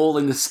all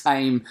in the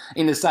same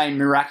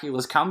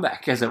miraculous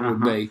comeback as it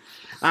would be.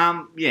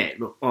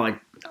 Look,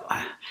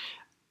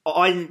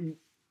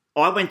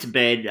 I went to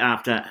bed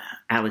after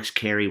Alex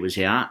Carey was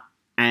out,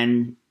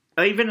 and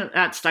even at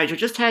that stage, I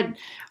just had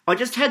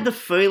the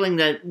feeling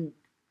that,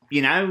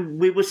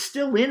 we were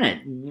still in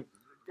it.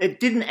 I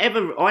didn't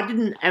ever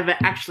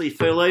actually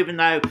feel, even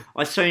though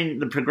I seen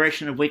the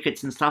progression of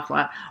wickets and stuff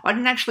like that, I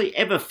didn't actually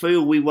ever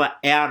feel we were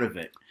out of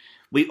it.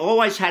 We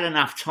always had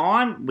enough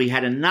time. We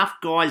had enough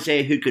guys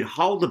there who could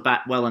hold the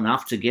bat well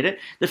enough to get it.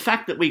 The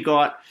fact that we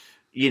got,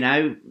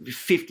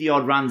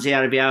 50-odd runs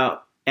out of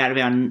our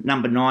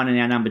number 9 and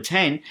our number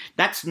 10,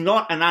 that's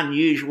not an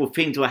unusual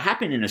thing to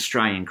happen in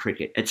Australian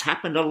cricket. It's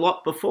happened a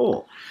lot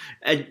before.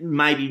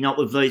 Maybe not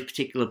with these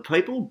particular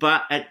people,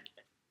 but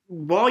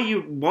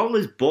while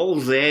there's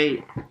balls there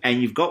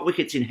and you've got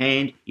wickets in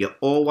hand, you're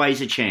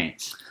always a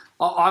chance.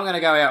 I'm going to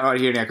go out right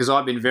here now, because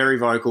I've been very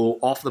vocal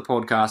off the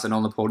podcast and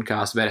on the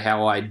podcast about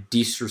how I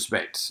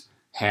disrespect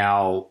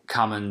how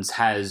Cummins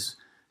has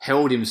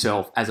held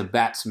himself as a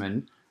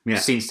batsman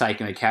since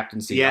taking the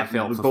captaincy. I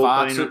felt for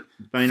far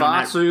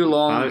too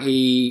long.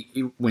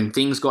 When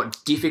things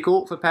got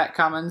difficult for Pat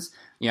Cummins,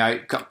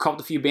 copped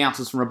a few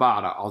bounces from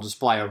Rabada. I'll just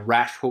play a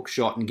rash hook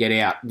shot and get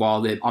out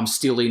while I'm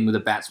still in with a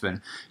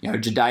batsman.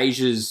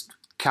 Jadeja's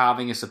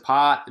carving us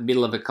apart, the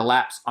middle of a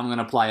collapse. I'm going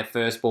to play a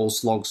first ball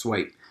slog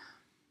sweep.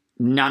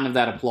 None of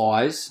that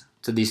applies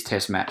to this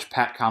Test match.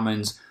 Pat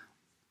Cummins,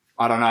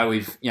 I don't know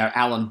if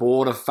Alan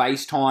Border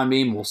FaceTimed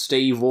him or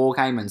Steve Waugh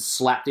came and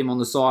slapped him on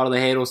the side of the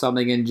head or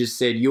something and just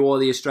said, "You're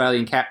the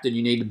Australian captain.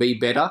 You need to be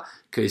better,"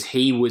 because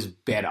he was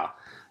better.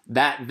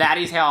 That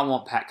is how I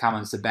want Pat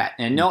Cummins to bat,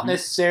 and not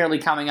necessarily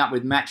coming up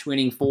with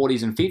match-winning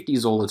 40s and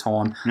 50s all the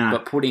time,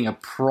 but putting a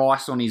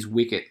price on his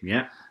wicket.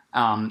 Yeah,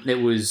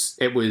 it was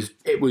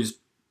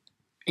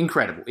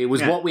incredible. It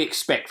was what we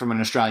expect from an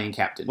Australian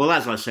captain. Well,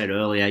 as I said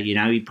earlier,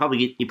 he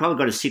probably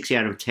got a 6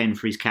 out of 10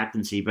 for his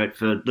captaincy, but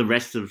for the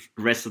rest of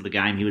the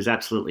game, he was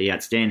absolutely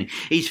outstanding.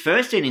 His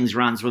first innings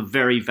runs were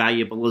very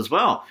valuable as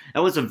well. It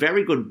was a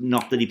very good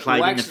knock that he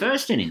played in the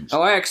first innings.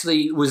 I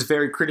actually was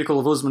very critical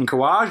of Usman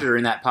Khawaja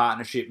in that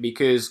partnership,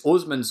 because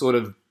Usman sort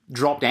of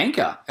dropped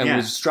anchor and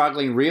was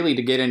struggling really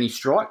to get any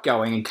strike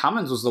going, and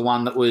Cummins was the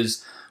one that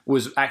was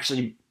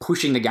actually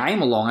pushing the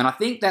game along. And I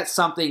think that's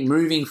something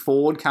moving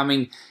forward,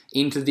 coming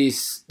into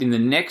this in the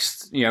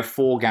next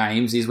 4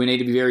 games, is we need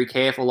to be very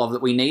careful of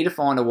that. We need to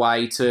find a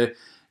way to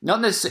not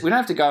necessarily, we don't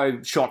have to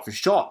go shot for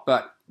shot,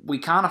 but we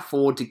can't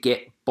afford to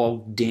get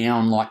bogged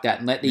down like that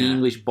and let the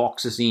English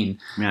box us in.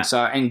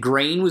 So, and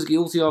Green was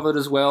guilty of it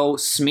as well.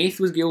 Smith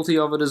was guilty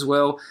of it as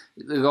well.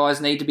 The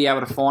guys need to be able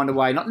to find a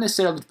way, not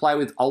necessarily to play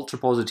with ultra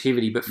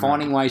positivity, but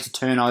finding ways to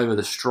turn over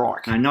the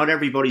strike. No, not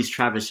everybody's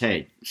Travis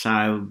Head.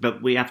 So,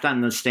 but we have to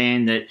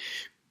understand that,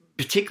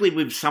 particularly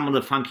with some of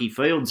the funky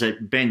fields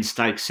that Ben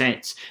Stokes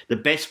sets, the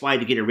best way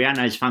to get around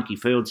those funky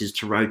fields is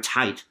to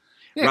rotate.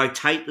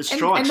 Rotate the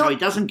strike, so he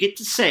doesn't get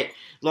to set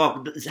like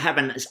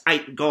having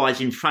 8 guys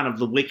in front of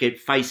the wicket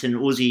facing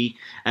Uzi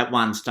at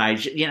one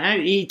stage.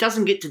 He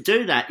doesn't get to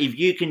do that if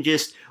you can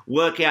just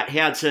work out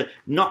how to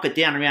knock it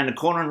down around the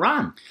corner and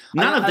run.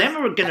 None of them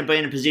are going to be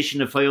in a position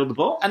to field the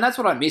ball. And that's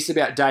what I miss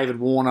about David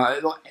Warner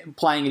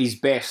playing at his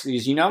best.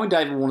 Is when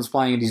David Warner's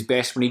playing at his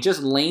best, when he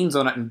just leans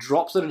on it and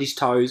drops it at his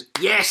toes,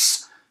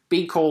 yes,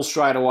 big call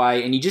straight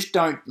away, and you just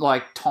don't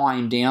tie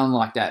him down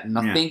like that. And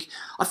I think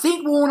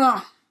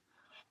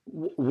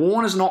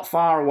Warner's not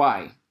far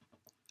away.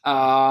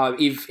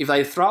 If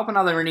they throw up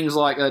another innings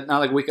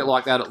another wicket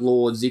like that at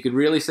Lords, you could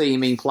really see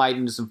him being played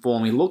into some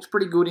form. He looked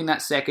pretty good in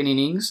that second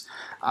innings.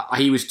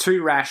 He was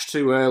too rash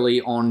too early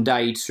on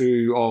day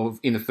 2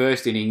 in the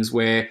first innings,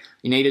 where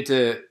he needed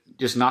to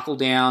just knuckle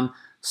down,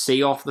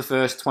 see off the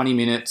first 20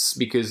 minutes,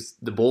 because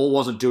the ball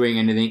wasn't doing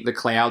anything. The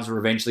clouds were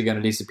eventually going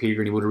to disappear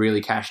and he would have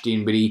really cashed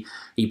in. But he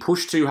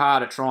pushed too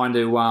hard at trying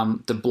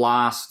to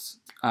blast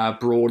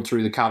Broad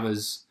through the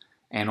covers,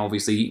 and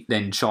obviously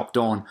then chopped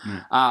on.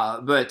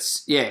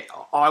 But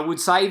I would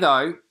say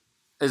though,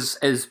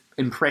 as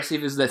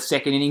impressive as the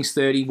second innings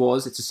 30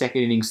 was, it's a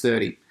second innings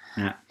 30.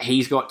 Yeah.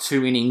 He's got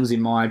 2 innings,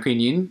 in my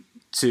opinion,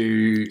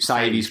 to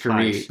save his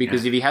career.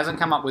 Because if he hasn't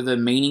come up with a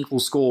meaningful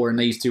score in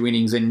these 2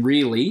 innings, then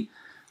really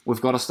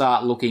we've got to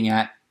start looking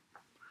at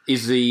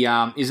is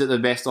it the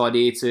best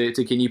idea to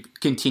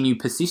continue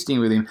persisting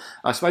with him?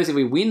 I suppose if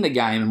we win the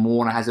game and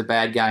Warner has a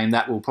bad game,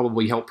 that will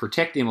probably help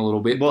protect him a little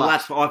bit. Well,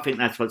 I think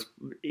that's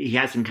he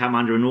hasn't come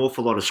under an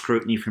awful lot of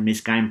scrutiny from this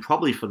game,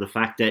 probably for the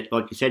fact that,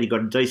 like you said, he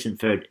got a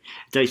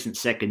decent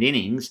second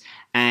innings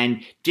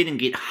and didn't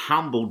get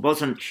humbled,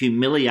 wasn't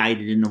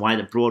humiliated in the way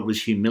that Broad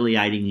was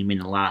humiliating him in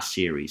the last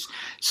series.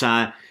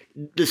 So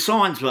the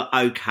signs were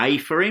okay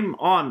for him.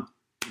 I'm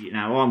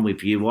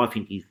with you. I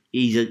think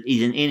he's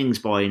an innings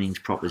by innings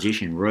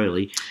proposition,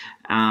 really.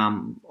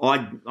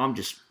 I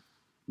just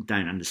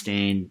don't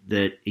understand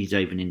that he's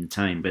even in the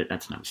team, but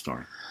that's another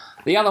story.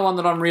 The other one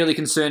that I'm really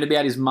concerned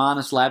about is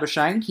Marnus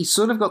Labuschagne. He's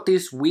sort of got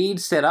this weird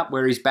setup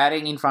where he's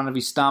batting in front of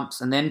his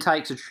stumps and then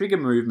takes a trigger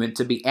movement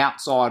to be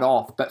outside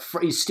off, but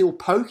he's still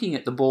poking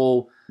at the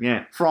ball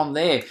from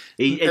there.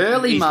 He's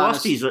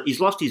lost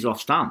his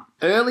off stump.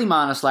 Early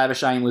Marnus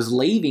Labuschagne was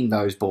leaving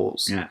those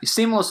balls. Yeah.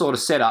 Similar sort of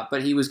setup,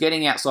 but he was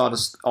getting outside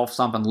off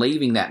stump and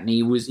leaving that, and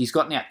he's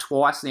gotten out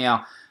twice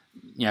now.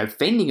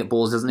 Fending at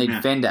balls doesn't need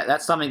to fend at.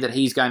 That's something that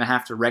he's going to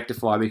have to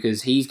rectify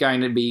because he's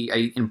going to be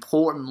an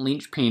important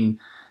linchpin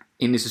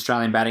in this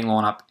Australian batting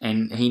lineup,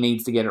 and he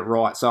needs to get it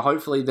right. So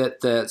hopefully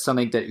that's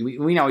something that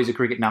we know he's a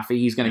cricket nuffy.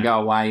 He's going to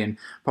go away and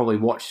probably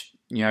watch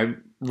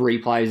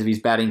replays of his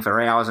batting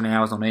for hours and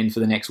hours on end for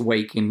the next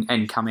week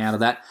and come out of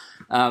that.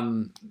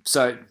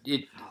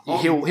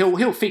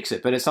 He'll fix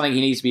it, but it's something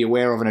he needs to be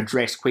aware of and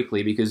address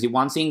quickly because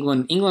once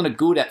England are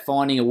good at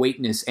finding a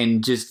weakness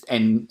and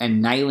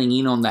nailing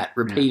in on that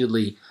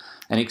repeatedly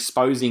and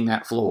exposing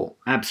that flaw.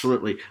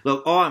 Absolutely.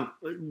 Look,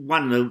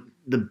 one of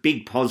the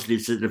big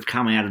positives that have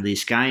come out of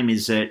this game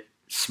is that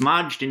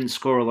Smudge didn't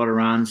score a lot of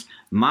runs,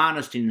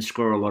 Marnus didn't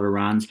score a lot of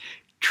runs,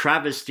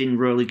 Travis didn't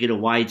really get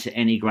away to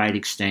any great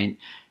extent.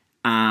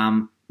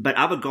 But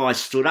other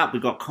guys stood up. We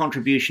got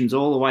contributions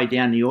all the way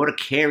down the order.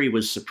 Carey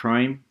was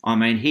supreme. I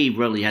mean, he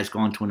really has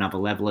gone to another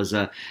level as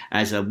a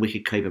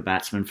wicketkeeper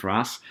batsman for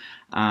us.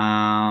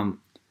 I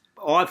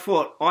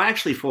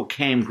actually thought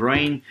Cam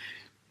Green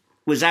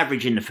was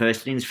average in the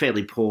first innings,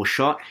 fairly poor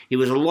shot. He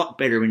was a lot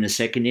better in the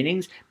second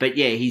innings. But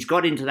yeah, he's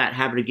got into that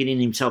habit of getting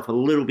himself a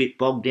little bit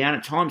bogged down.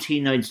 At times he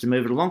needs to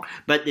move it along.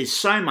 But there's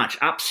so much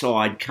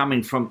upside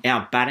coming from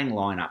our batting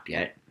lineup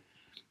yet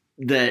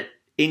that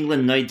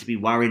England need to be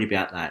worried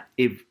about that.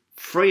 If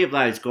 3 of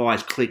those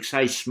guys click,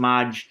 say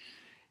Smudge,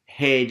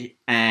 Head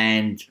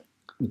and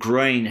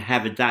Green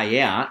have a day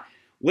out,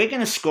 we're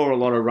going to score a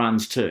lot of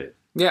runs too.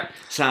 Yeah.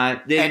 So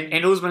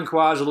and Usman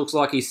Khawaja looks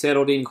like he's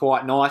settled in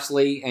quite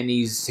nicely, and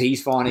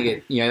he's finding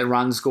it.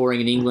 Run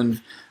scoring in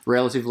England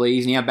relatively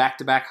easy now,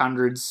 back-to-back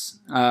hundreds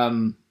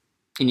in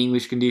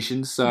English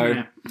conditions.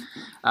 So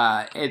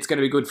it's going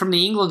to be good. From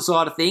the England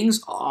side of things,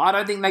 I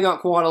don't think they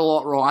got quite a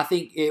lot wrong. I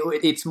think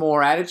it's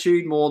more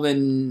attitude more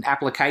than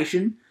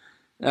application.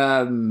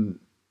 Some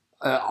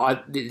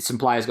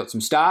players got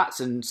some starts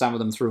and some of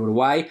them threw it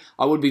away.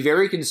 I would be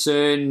very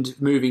concerned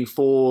moving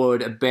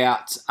forward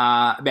about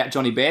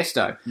Johnny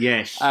Bairstow.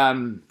 Yes. I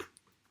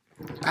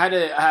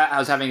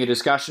was having a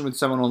discussion with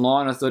someone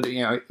online. I thought,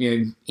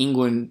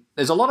 England.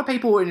 There's a lot of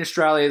people in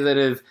Australia that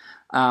have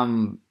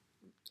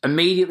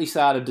immediately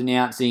started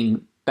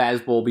denouncing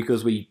Bazball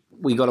because we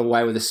got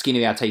away with a skin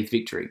of our teeth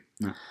victory.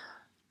 No.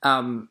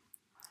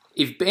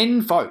 If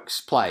Ben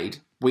Folkes played,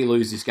 we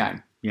lose this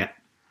game. Yeah.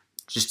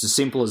 Just as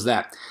simple as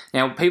that.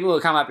 Now, people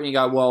will come up and you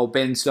go, well,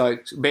 Ben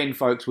Folkes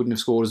wouldn't have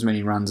scored as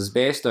many runs as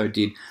Bairstow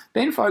did.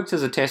 Ben Folkes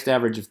has a test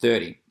average of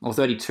 30 or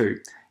 32.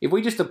 If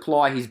we just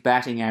apply his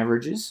batting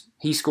averages,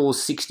 he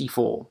scores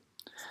 64.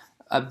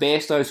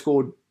 Bairstow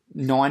scored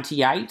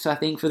 98, I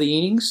think, for the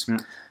innings. Yeah.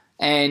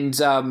 And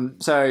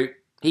so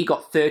he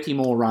got 30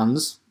 more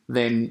runs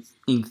than,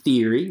 in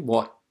theory,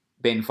 what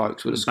Ben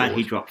Folkes would have scored. But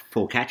he dropped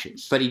 4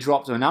 catches. But he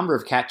dropped a number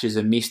of catches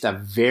and missed a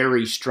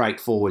very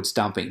straightforward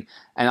stumping.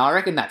 And I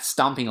reckon that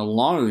stumping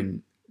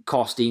alone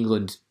cost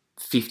England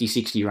 50,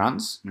 60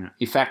 runs. Yeah.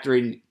 You factor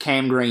in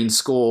Cam Green's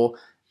score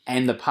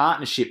and the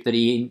partnership that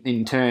he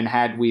in turn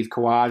had with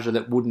Khawaja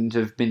that wouldn't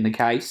have been the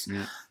case.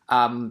 Yeah.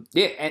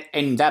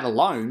 And that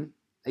alone,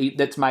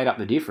 that's made up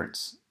the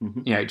difference.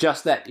 Mm-hmm.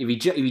 Just that if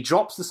he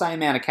drops the same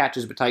amount of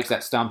catches but takes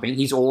that stumping,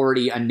 he's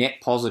already a net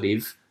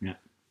positive. Yeah.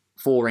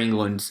 For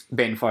England,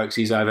 Ben Folkes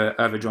is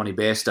over Johnny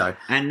Bairstow.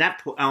 And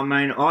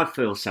I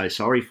feel so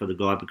sorry for the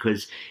guy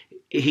because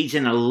he's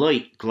an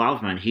elite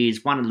gloveman. He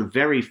is one of the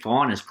very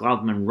finest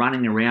glovemen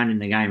running around in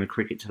the game of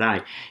cricket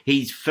today.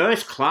 His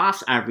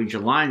first-class average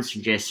alone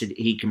suggested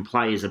he can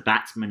play as a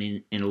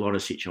batsman in a lot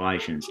of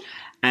situations.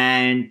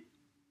 And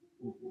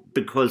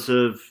because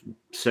of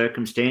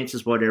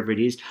circumstances, whatever it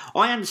is,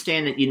 I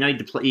understand that you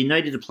needed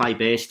to play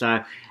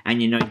Bairstow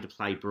and you needed to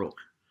play Brook.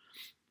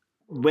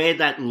 where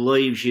that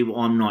leaves you,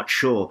 I'm not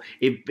sure.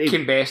 If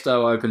Kim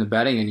Bairstow open the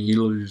batting and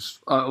you lose.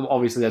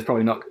 Obviously, that's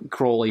probably not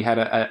Crawley had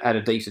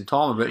a decent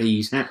time, but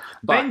he's. Yeah.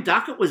 But, Ben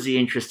Duckett was the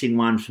interesting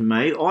one for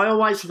me. I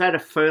always have had a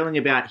feeling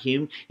about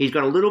him. He's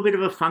got a little bit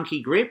of a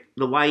funky grip,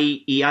 the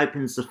way he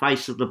opens the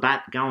face of the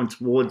bat going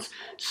towards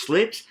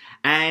slips,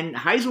 and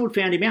Hazelwood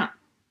found him out.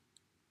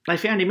 They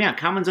found him out.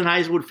 Cummins and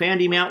Hazelwood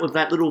found him out with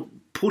that little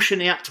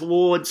pushing out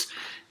towards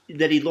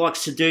that he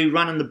likes to do,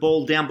 running the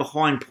ball down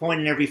behind point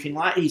and everything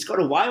like that. He's got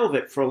away with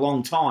it for a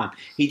long time.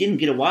 He didn't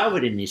get away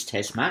with it in this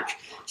test match.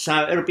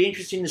 So it'll be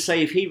interesting to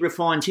see if he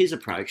refines his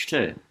approach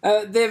too.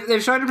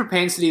 They've shown a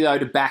propensity, though,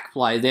 to back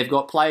play. They've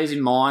got players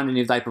in mind, and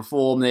if they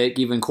perform, they're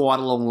given quite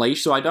a long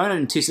leash. So I don't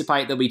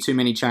anticipate there'll be too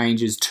many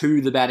changes to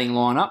the batting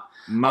lineup.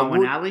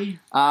 Moeen Ali?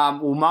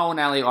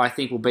 Moeen Ali, I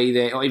think, will be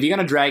there. If you're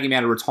going to drag him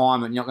out of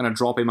retirement, you're not going to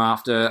drop him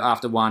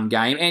after one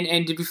game.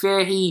 And to be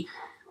fair, he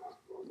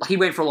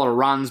went for a lot of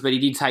runs, but he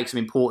did take some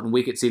important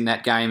wickets in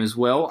that game as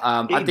well.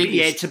 I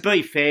think, to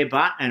be fair,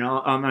 but and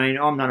I mean,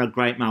 I'm not a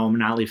great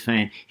Moeen Ali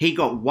fan. He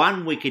got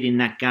one wicket in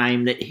that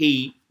game that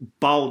he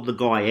bowled the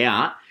guy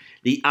out.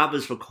 The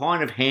others were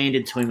kind of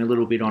handed to him a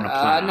little bit on a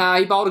plate. No,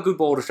 he bowled a good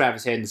ball to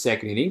Travis Head in the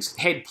second innings.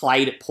 Head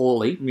played it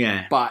poorly,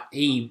 but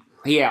he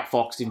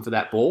outfoxed him for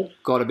that ball,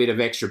 got a bit of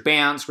extra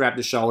bounce, grabbed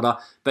the shoulder.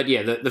 But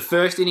yeah, the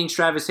first innings,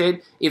 Travis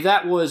Head, if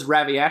that was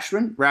Ravi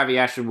Ashwin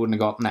wouldn't have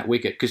gotten that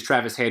wicket because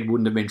Travis Head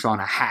wouldn't have been trying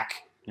to hack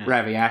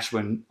Ravi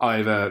Ashwin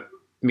over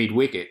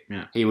mid-wicket.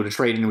 Yeah. He would have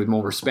treated him with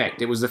more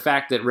respect. It was the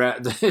fact that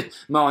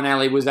Moeen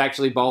Ali was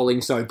actually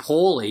bowling so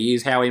poorly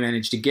is how he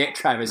managed to get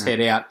Travis Head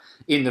out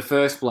in the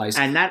first place.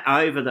 And that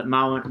over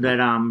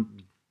that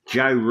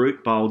Joe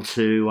Root bowled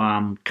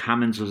to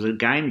Cummins was a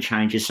game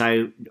changer.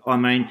 So, I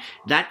mean,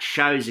 that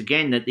shows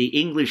again that the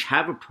English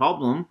have a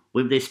problem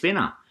with their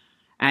spinner.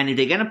 And if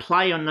they're going to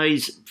play on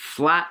these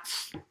flat,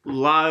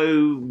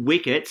 low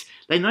wickets,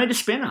 they need a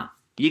spinner.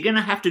 You're going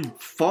to have to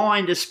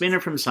find a spinner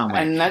from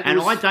somewhere. And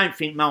I don't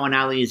think Moeen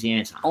Ali is the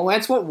answer. Oh,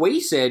 that's what we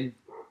said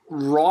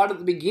right at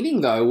the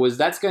beginning, though, was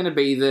that's going to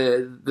be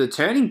the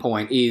turning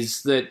point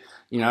is that,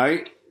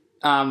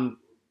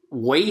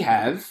 we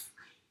have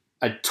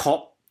a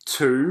top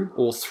 2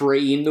 or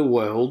 3 in the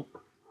world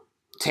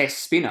test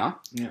spinner,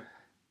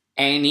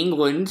 and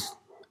England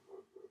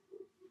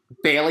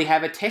barely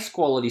have a test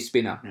quality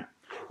spinner. Yeah.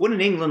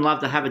 Wouldn't England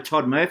love to have a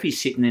Todd Murphy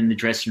sitting in the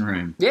dressing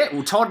room? Yeah,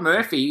 well, Todd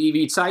Murphy, if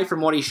you'd say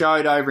from what he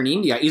showed over in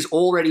India, is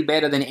already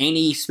better than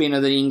any spinner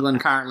that England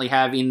currently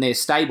have in their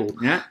stable.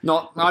 Yeah.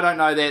 I don't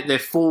know their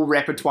full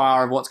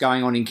repertoire of what's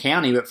going on in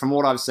county, but from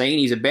what I've seen,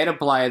 he's a better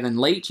player than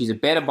Leach, he's a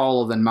better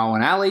bowler than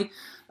Moeen Ali.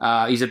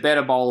 He's a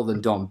better bowler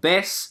than Dom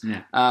Bess.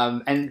 Yeah.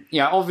 And,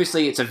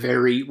 obviously it's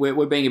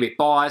we're being a bit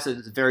biased,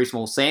 it's a very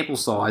small sample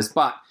size,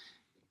 but,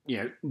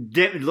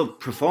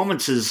 look,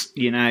 performances,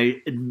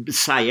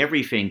 say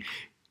everything.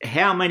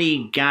 How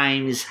many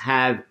games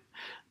have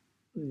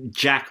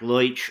Jack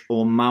Leach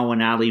or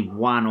Moeen Ali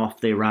won off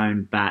their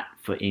own bat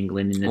for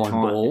England in the time?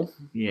 Ball.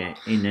 Yeah,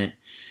 in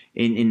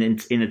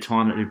the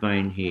time that they've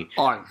been here.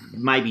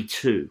 Maybe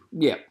 2.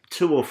 Yeah.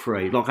 2 or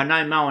 3. Like, I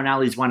know Moeen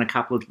Ali's won a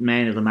couple of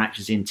man of the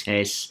matches in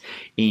tests,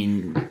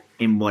 in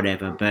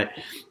whatever, but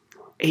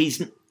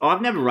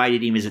I've never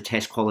rated him as a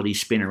test quality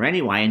spinner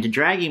anyway, and to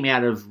drag him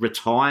out of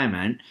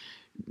retirement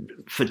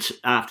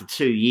after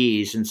 2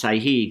 years and say,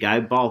 here you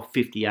go, bowl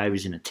 50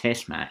 overs in a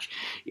test match,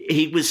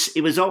 it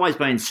was always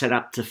been set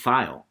up to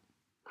fail.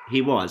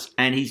 He was,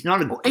 and he's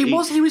not a... He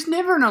was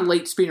never an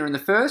elite spinner in the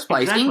first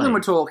place. Exactly. England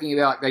were talking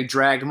about they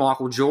dragged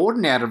Michael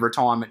Jordan out of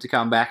retirement to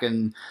come back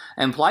and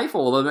play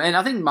for them. And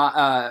I think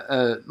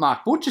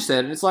Mark Butcher said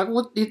it. And it's like,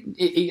 well, I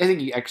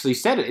think he actually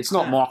said it. It's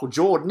not Michael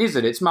Jordan, is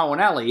it? It's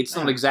Moeen Ali. It's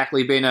not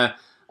exactly been an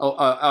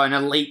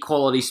elite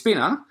quality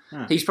spinner.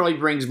 He probably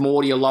brings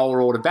more to your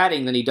lower order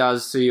batting than he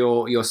does to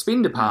your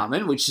spin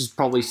department, which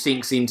probably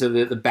sinks into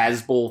the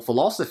Bazball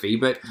philosophy.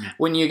 But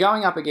when you're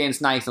going up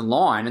against Nathan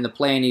Lyon and the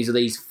plan is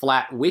these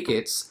flat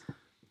wickets,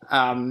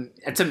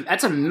 that's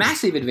a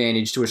massive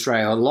advantage to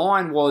Australia.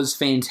 Lyon was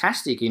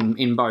fantastic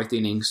in both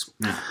innings.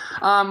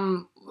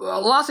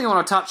 Last thing I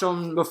want to touch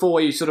on before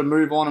we sort of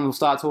move on and we'll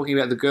start talking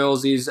about the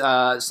girls is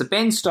Sir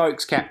Ben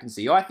Stokes'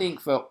 captaincy. I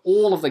think for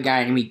all of the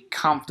game, he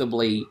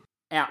comfortably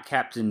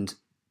out-captained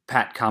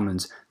Pat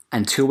Cummins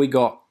until we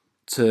got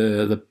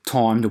to the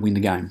time to win the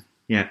game.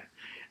 Yeah.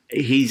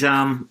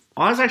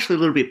 I was actually a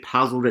little bit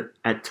puzzled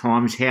at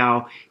times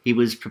how he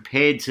was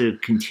prepared to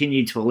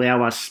continue to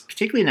allow us,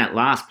 particularly in that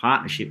last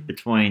partnership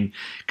between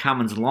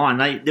Cummins and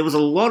Lyon. There was a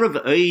lot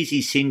of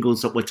easy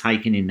singles that were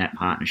taken in that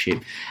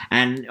partnership.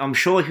 And I'm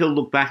sure he'll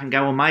look back and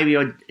go, well, maybe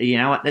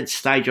at that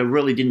stage I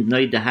really didn't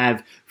need to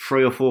have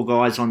 3 or 4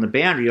 guys on the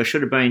boundary.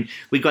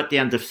 We got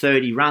down to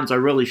 30 runs. I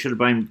really should have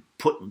been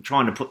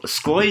trying to put the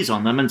squeeze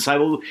on them and say,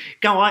 well,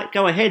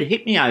 go ahead,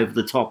 hit me over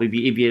the top if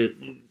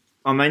you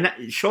I mean,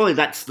 surely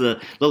that's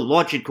the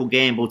logical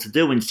gamble to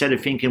do instead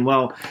of thinking,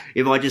 well,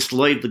 if I just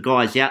leave the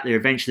guys out there,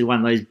 eventually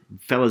one of those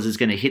fellas is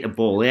going to hit a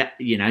ball out,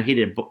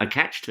 hit a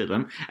catch to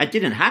them. It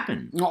didn't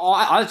happen.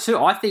 I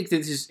think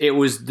that it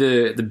was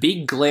the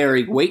big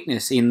glaring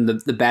weakness in the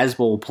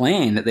Bazball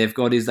plan that they've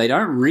got is they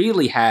don't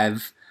really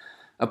have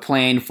a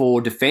plan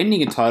for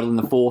defending a total in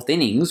the fourth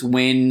innings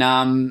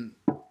when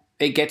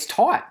it gets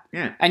tight.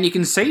 Yeah. And you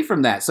can see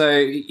from that.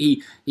 So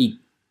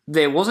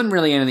there wasn't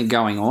really anything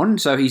going on,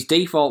 so his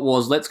default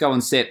was let's go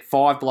and set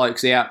 5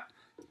 blokes out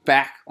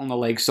back on the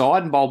leg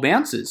side and bowl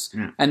bounces.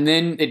 Yeah. And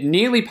then it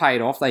nearly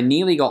paid off. They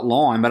nearly got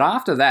line, but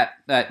after that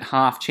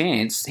half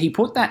chance, he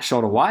put that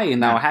shot away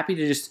and they were happy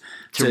to just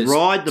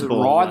ride the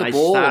ball,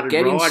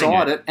 get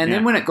inside it. And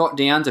then when it got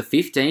down to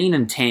 15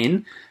 and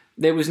 10,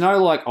 there was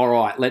no all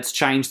right, let's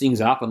change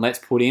things up and let's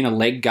put in a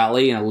leg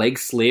gully and a leg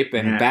slip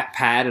and a bat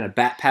pad and a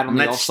bat pad on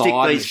the offside. Let's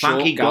stick these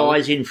funky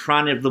guys in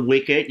front of the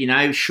wicket,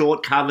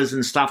 short covers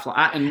and stuff like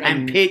that,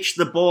 and pitch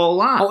the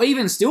ball up. Or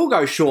even still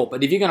go short,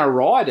 but if you're going to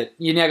ride it,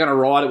 you're now going to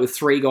ride it with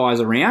 3 guys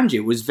around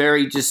you. It was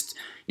very just,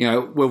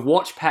 we've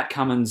watched Pat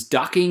Cummins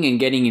ducking and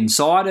getting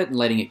inside it and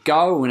letting it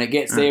go. When it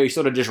gets there, he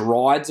sort of just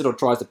rides it or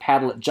tries to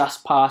paddle it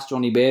just past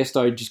Johnny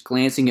Bairstow, just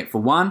glancing it for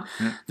one.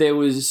 Yeah. There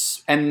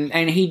was, and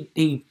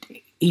he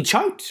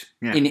choked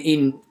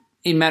in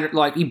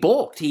matter he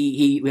balked.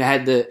 He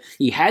had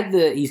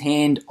his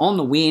hand on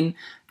the win,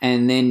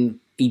 and then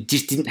he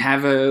just didn't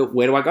have a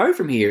where do I go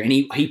from here? And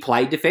he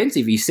played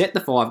defensive. He set the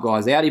 5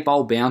 guys out. He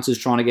bowled bouncers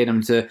trying to get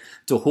them to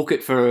hook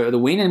it for the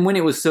win. And when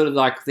it was sort of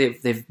like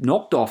they've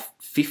knocked off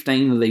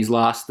 15 of these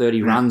last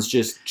 30 runs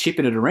just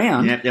chipping it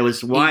around. Yeah, there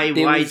was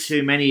way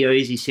too many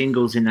easy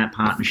singles in that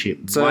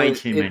partnership. So way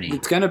too many.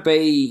 It's going to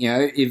be,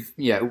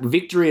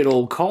 victory at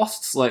all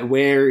costs. Like,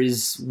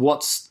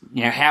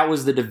 how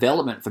was the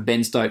development for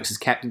Ben Stokes'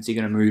 captaincy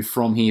going to move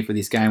from here for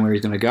this game where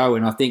he's going to go?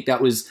 And I think that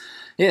was,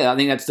 I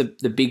think that's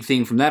the big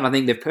thing from that. I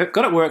think they've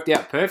got it worked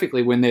out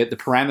perfectly when the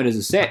parameters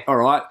are set. All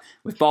right,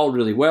 we've bowled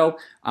really well.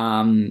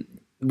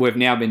 We've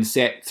now been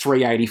set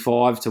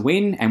 385 to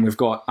win, and we've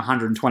got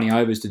 120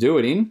 overs to do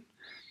it in.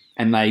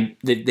 And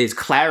there's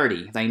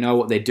clarity. They know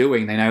what they're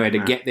doing. They know how to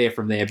get there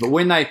from there. But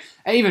when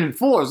even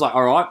before, it was like,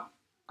 all right,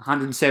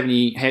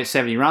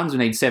 170 runs, we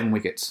need 7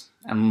 wickets.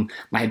 And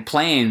they had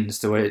plans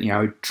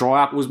to,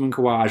 dry up Usman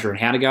Khawaja and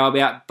how to go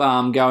about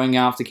going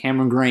after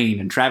Cameron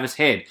Green and Travis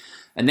Head.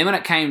 And then when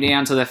it came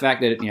down to the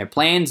fact that,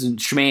 plans and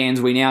schmans,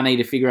 we now need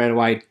to figure out a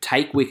way to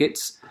take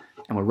wickets,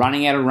 and we're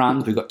running out of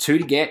runs. We've got 2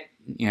 to get,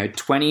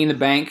 20 in the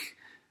bank.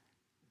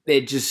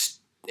 There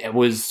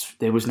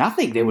was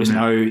nothing. There was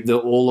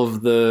all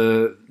of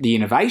the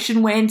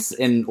innovation went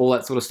and all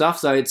that sort of stuff.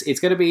 So it's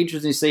going to be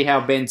interesting to see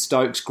how Ben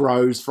Stokes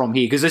grows from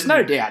here, because there's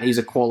no doubt he's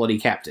a quality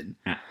captain.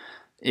 Yeah.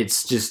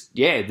 It's just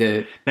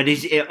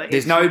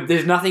there's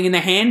nothing in the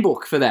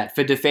handbook for that,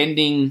 for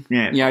defending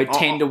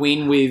 10 to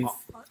win with.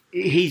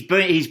 He's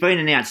been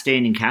an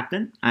outstanding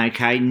captain.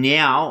 Okay,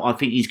 now I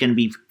think he's going to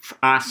be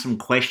asked some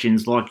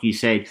questions, like you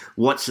said.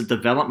 What's the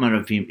development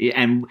of him?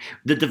 And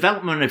the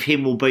development of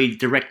him will be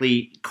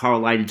directly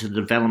correlated to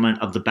the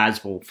development of the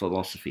Bazball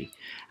philosophy.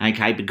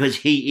 Okay, because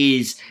he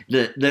is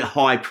the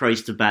high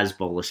priest of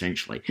Bazball,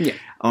 essentially. Yeah.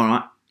 All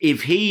right.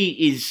 If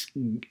he is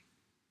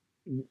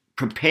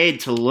prepared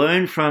to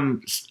learn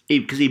from,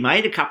 because he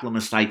made a couple of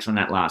mistakes on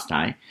that last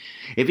day,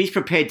 if he's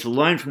prepared to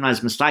learn from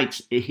those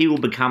mistakes, he will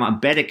become a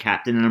better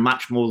captain and a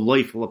much more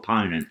lethal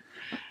opponent.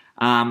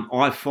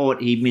 I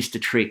thought he missed a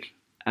trick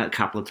a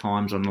couple of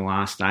times on the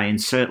last day,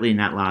 and certainly in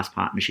that last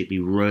partnership, he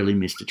really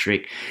missed a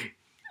trick.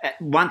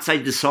 Once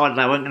they decided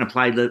they weren't going to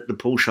play the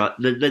pull shot,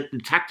 the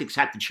tactics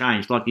had to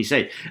change, like you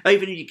said.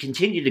 Even if you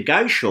continue to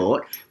go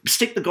short,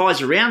 stick the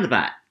guys around the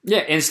bat.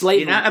 Yeah, and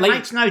leave, it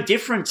makes no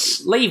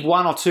difference. Leave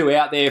 1 or 2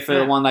 out there for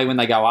the one when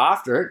they go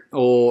after it.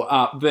 Or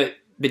but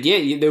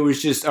there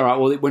was just, all right,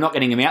 well, we're not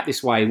getting them out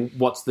this way.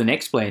 What's the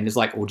next plan? It's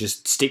like, well,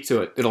 just stick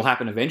to it. It'll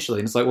happen eventually.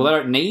 And it's like, well, they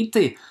don't need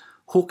to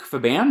hook for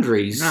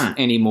boundaries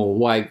anymore.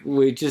 Like,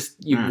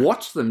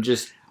 watch them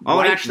just. I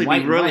would actually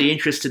be really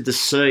interested to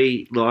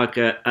see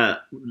the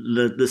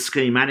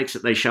schematics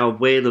that they show of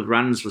where the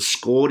runs were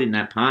scored in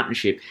that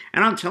partnership.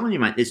 And I'm telling you,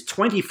 mate, there's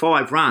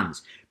 25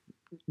 runs.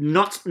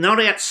 Not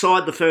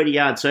outside the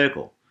 30-yard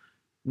circle,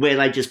 where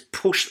they just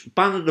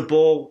bunted the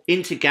ball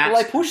into gaps.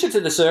 Well, they pushed it to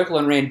the circle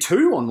and ran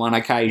 2 on one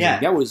occasion. Yeah.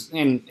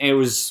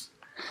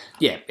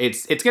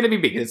 It's going to be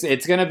big.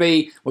 It's going to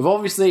be.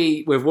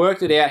 We've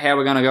worked it out how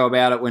we're going to go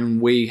about it when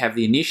we have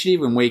the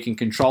initiative and we can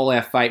control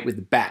our fate with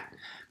the bat.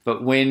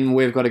 But when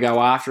we've got to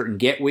go after it and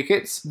get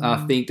wickets,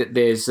 I think that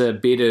there's a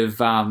bit of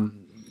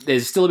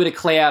there's still a bit of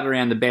cloud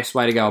around the best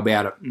way to go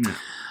about it.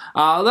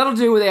 That'll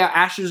do with our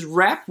Ashes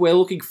wrap. We're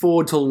looking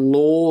forward to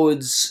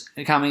Lords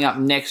coming up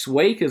next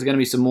week. There's going to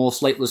be some more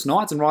sleepless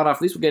nights. And right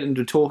after this, we'll get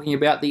into talking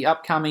about the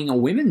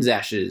upcoming Women's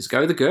Ashes.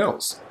 Go the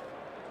girls.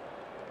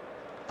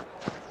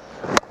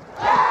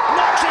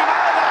 Knocks him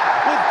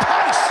over with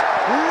pace,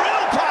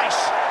 real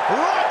pace,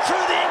 right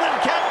through the England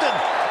captain.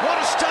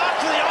 What a start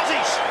for the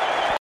Aussies.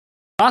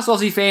 Us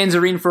Aussie fans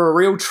are in for a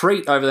real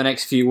treat over the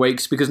next few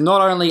weeks because not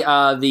only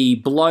are the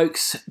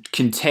blokes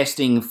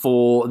contesting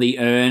for the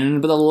urn,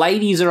 but the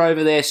ladies are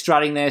over there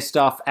strutting their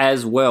stuff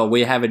as well.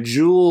 We have a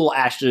dual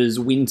Ashes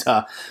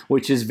winter,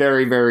 which is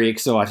very, very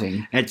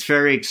exciting. It's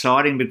very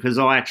exciting because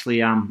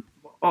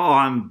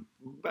I'm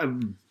a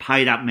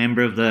paid-up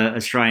member of the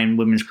Australian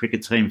Women's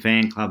Cricket Team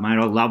fan club, mate.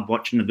 I love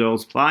watching the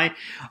girls play,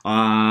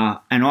 and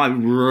I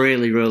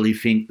really, really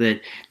think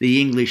that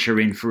the English are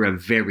in for a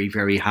very,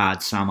 very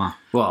hard summer.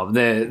 Well,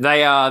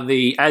 they are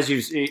as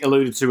you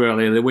alluded to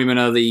earlier, the women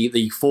are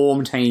the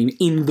form team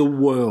in the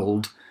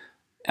world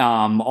in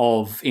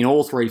all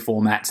three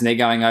formats, and they're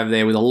going over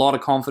there with a lot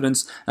of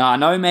confidence.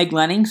 No Meg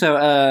Lanning, so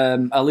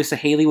Alyssa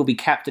Healy will be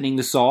captaining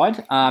the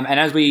side, and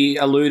as we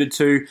alluded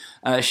to,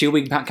 she'll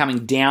be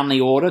coming down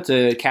the order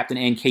to captain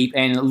and keep,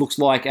 and it looks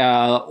like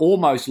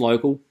almost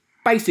local.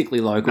 Basically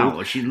local.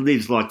 No, she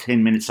lives like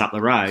 10 minutes up the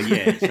road,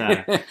 yeah.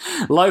 So.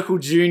 Local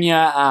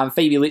junior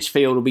Phoebe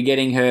Litchfield will be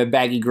getting her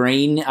baggy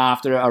green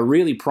after a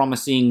really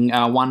promising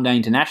one-day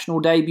international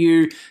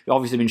debut.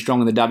 Obviously been strong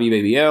in the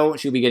WBBL.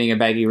 She'll be getting a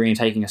baggy green and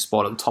taking a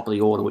spot at the top of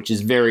the order, which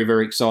is very,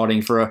 very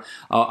exciting for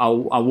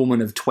a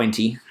woman of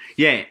 20.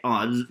 Yeah,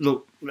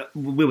 look,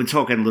 we were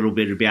talking a little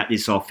bit about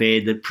this off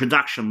air. The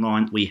production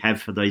line we have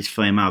for these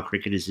female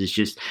cricketers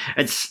is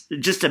it's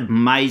just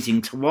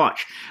amazing to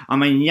watch. I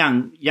mean,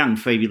 young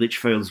Phoebe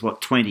Litchfield's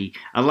 20.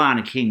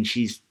 Alana King,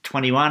 she's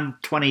 21,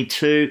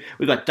 22.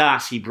 We've got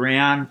Darcy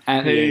Brown,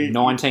 who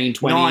 19,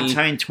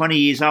 20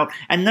 years old.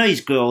 And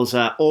these girls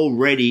are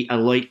already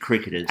elite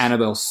cricketers.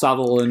 Annabelle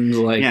Sutherland,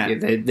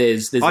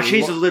 there's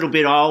she's a little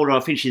bit older.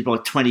 I think she's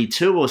like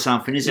 22 or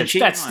something, isn't she?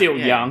 That's still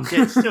young.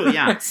 Yeah, it's still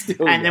young.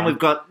 And then we've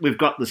got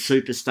the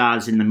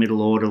superstars in the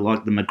middle order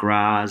like the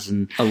McGraths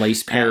and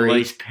Elise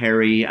Perry.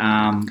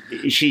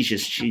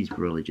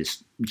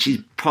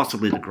 She's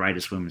possibly the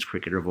greatest women's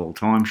cricketer of all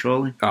time,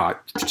 surely. Oh,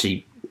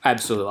 she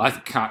absolutely. I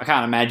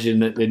can't imagine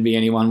that there'd be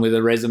anyone with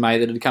a resume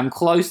that had come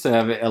close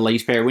to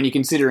Elise Perry. When you're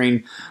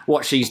considering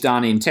what she's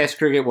done in Test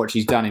cricket, what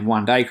she's done in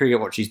one-day cricket,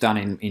 what she's done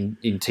in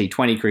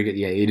T20 cricket,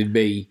 it'd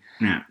be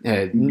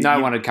no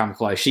one had come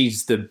close.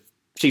 She's the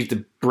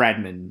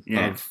Bradman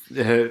of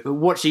her.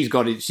 What she's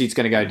got, she's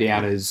going to go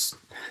down as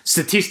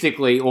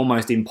statistically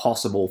almost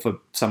impossible for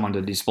someone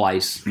to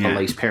displace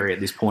Elise Perry at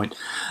this point.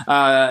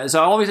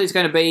 So obviously it's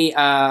going to be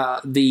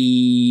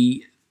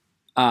the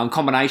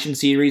combination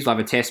series. We'll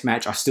have a test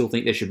match. I still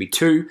think there should be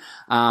two.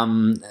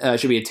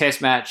 Should be a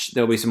test match.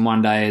 There'll be some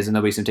one-dayers and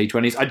there'll be some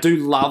T20s. I do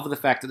love the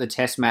fact that the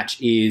test match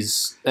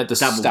is at the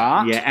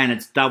start. Yeah, and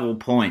it's double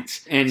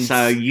points. And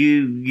so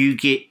you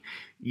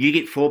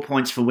get 4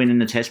 points for winning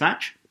the test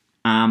match.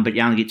 But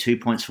you only get 2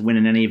 points for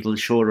winning any of the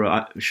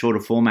shorter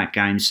format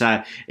games.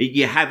 So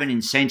you have an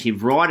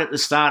incentive right at the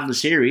start of the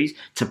series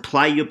to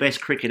play your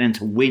best cricket and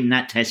to win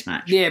that test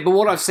match. Yeah, but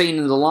what I've seen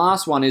in the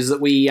last one is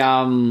that we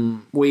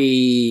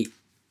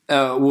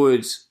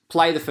would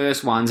play the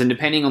first ones, and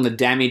depending on the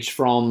damage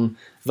from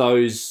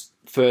those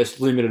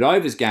first limited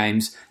overs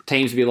games,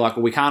 teams would be like,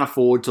 well, we can't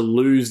afford to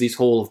lose this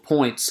haul of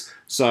points,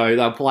 so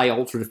they'll play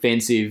ultra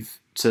defensive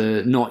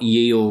to not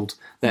yield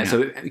that.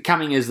 So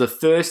coming as the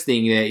first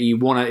thing that you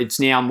want to, it's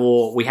now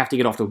more, we have to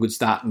get off to a good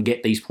start and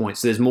get these points.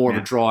 So there's more of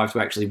a drive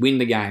to actually win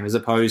the game as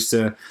opposed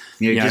to...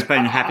 just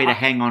being happy to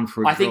hang on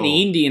for a draw. I think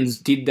the Indians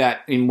did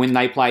that when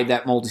they played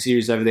that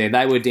multi-series over there.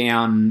 They were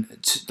down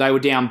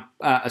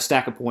a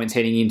stack of points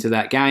heading into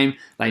that game.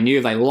 They knew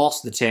if they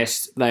lost the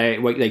test,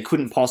 they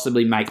couldn't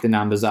possibly make the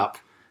numbers up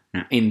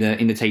in the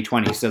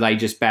T20. So they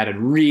just batted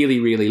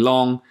really, really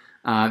long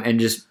and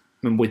just...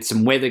 with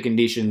some weather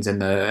conditions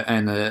and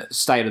the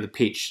state of the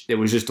pitch, there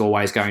was just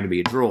always going to be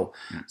a draw.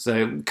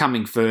 So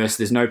coming first,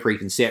 there's no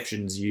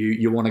preconceptions.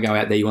 You want to go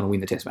out there, you want to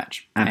win the test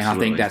match. Absolutely. And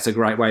I think that's a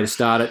great way to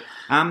start it.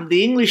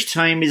 The English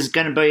team is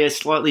going to be a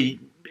slightly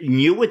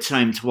newer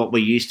team to what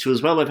we're used to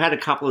as well. They've had a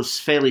couple of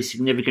fairly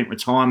significant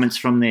retirements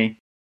from their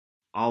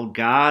old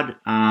guard.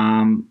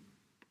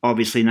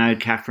 Obviously no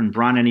Catherine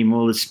Brunt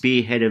anymore, the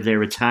spearhead of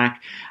their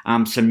attack.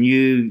 Some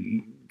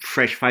new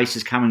fresh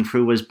faces coming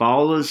through as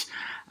bowlers.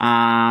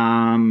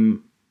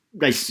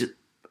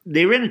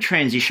 They're in a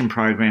transition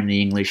program, the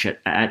English,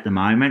 at the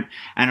moment,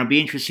 and it'll be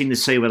interesting to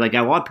see where they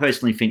go. I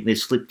personally think they've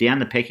slipped down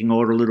the pecking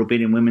order a little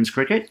bit in women's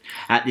cricket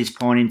at this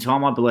point in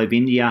time. I believe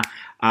India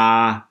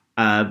are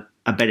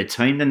a better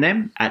team than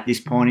them at this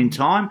point in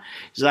time.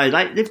 So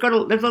they've got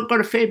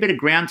a fair bit of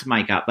ground to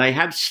make up. They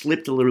have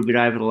slipped a little bit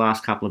over the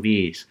last couple of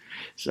years.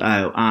 So,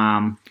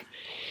 I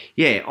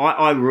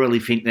really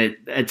think that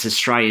it's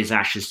Australia's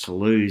Ashes to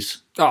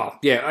lose. Oh,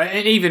 yeah,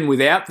 and even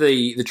without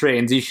the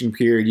transition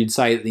period, you'd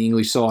say that the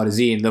English side is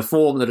in. The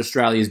form that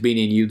Australia's been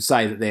in, you'd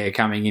say that they're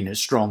coming in as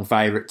strong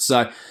favourites.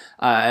 So,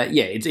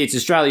 it's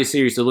Australia's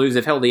series to lose.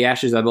 They've held the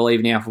Ashes, I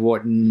believe, now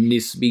for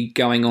this be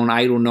going on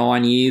 8 or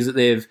 9 years that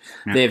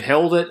they've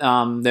held it.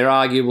 They're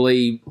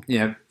arguably,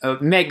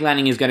 Meg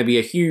Lanning is going to be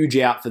a huge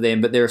out for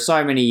them, but there are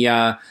so many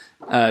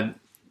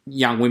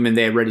young women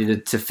there ready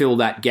to fill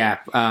that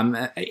gap.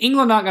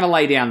 England aren't going to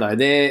lay down, though.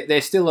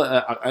 They're still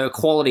a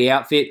quality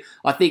outfit.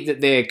 I think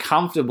that they're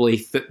comfortably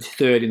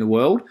third in the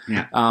world.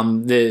 Yeah.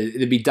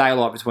 There'd be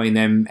daylight between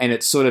them, and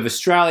it's sort of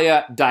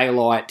Australia,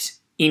 daylight,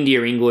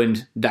 India,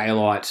 England,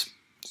 daylight,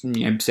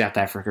 South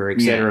Africa,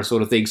 etc.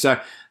 sort of thing. So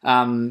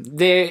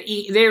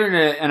they're in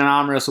an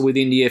arm wrestle with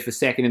India for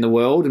second in the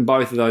world, and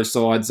both of those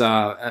sides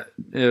are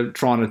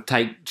trying to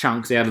take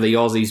chunks out of the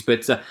Aussies. But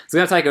it's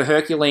going to take a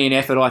Herculean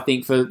effort, I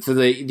think, for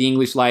the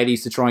English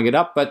ladies to try and get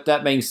up. But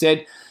that being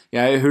said,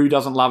 who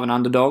doesn't love an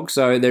underdog?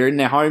 So they're in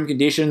their home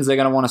conditions. They're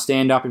going to want to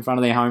stand up in front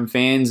of their home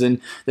fans.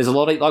 And there's a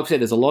lot of, like I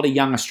said, there's a lot of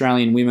young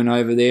Australian women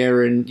over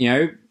there, and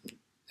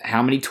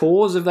how many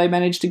tours have they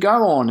managed to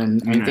go on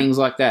and things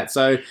like that.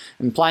 So,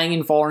 and playing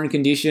in foreign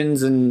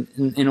conditions and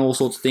all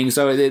sorts of things.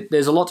 So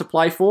there's a lot to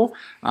play for.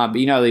 But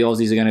the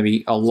Aussies are going to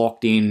be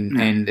locked in.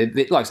 And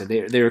like I said,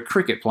 they're a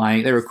cricket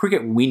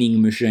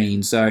winning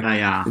machine. So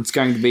they are. It's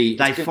going to be.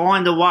 They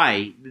find a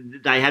way.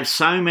 They have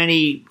so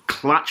many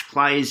clutch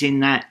players in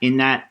that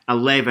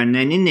 11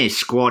 and in their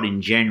squad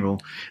in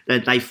general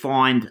that they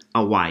find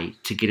a way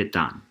to get it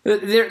done.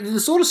 They're the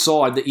sort of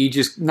side that you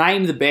just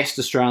name the best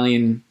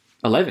Australian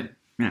 11.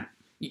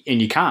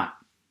 And you can't,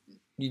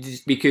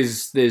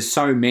 because there's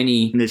so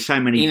many in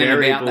variables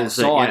and about that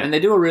side, and they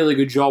do a really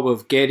good job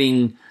of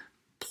getting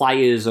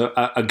players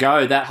a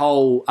go. That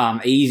whole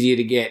easier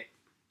to get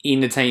in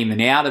the team and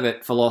out of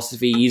it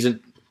philosophy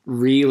isn't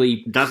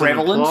really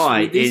prevalent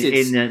with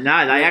this. They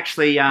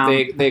actually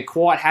they're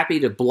quite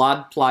happy to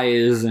blood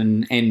players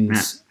and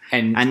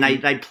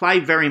they play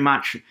very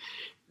much.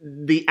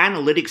 The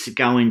analytics that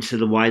go into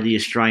the way the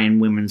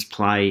Australian women's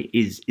play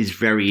is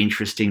very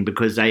interesting,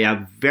 because they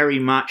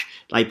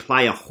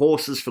play a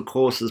horses for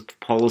courses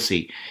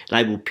policy.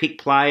 They will pick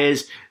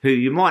players who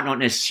you might not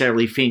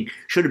necessarily think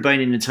should have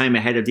been in the team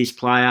ahead of this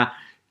player,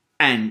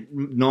 and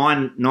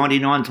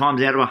 99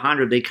 times out of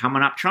 100 they're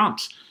coming up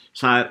trumps.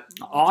 So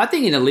I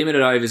think in the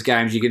limited overs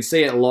games you can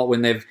see it a lot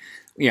when they've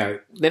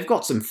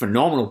got some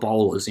phenomenal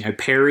bowlers,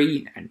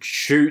 Perry and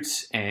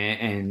Shute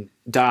and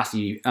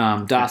Darcy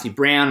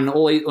Brown and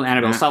all these,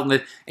 Annabelle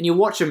Sutherland, and you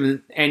watch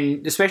them,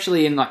 and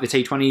especially in like the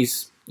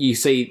T20s, you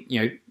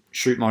see,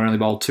 Shute might only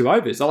bowl 2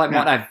 overs. They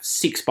might have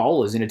 6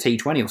 bowlers in a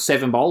T20, or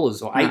 7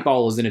 bowlers, or 8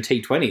 bowlers in a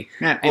T20.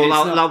 Yeah.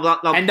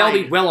 And they'll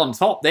be well on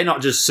top. They're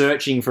not just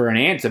searching for an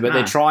answer, but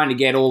they're trying to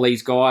get all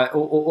these guys,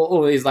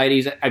 all these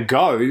ladies a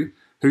go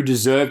who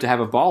deserve to have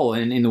a bowl.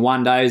 And in the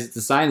one days, it's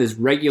the same. There's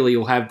regularly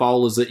you'll have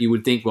bowlers that you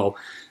would think,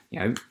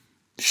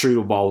 Shute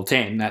will bowl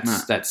 10.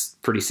 That's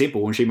pretty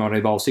simple, and she might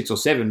only bowl 6 or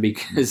 7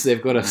 because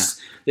they've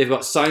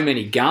got so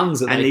many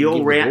guns. And the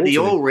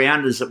all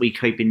rounders that we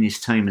keep in this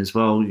team as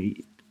well.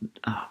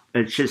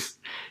 It's just,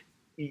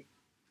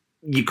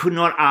 you could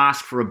not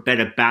ask for a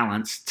better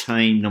balanced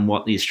team than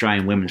what the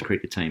Australian women's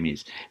cricket team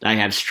is. They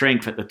have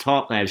strength at the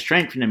top, they have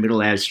strength in the middle,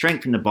 they have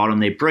strength in the bottom.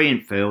 They're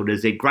brilliant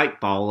fielders, they're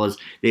great bowlers,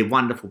 they're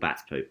wonderful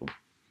bats people.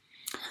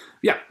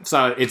 Yeah,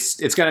 so it's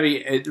going to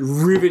be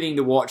riveting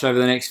to watch over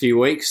the next few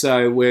weeks.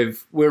 So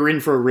we're in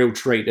for a real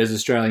treat as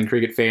Australian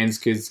cricket fans,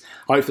 because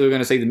hopefully we're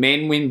going to see the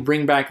men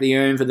bring back the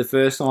urn for the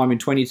first time in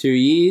 22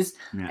 years,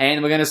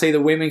 and we're going to see the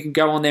women can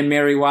go on their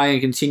merry way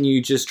and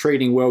continue just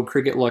treating world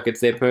cricket like it's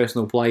their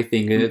personal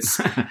plaything. And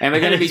we're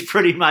going to be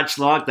pretty much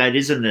like that,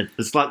 isn't it?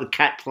 It's like the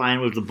cat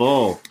playing with the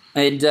ball.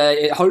 And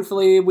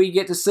hopefully we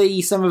get to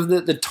see some of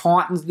the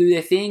Titans do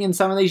their thing, and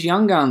some of these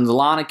young guns,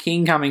 Alana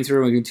King coming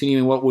through and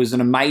continuing what was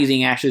an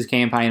amazing Ashes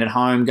campaign at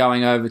home,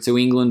 going over to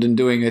England and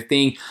doing her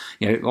thing.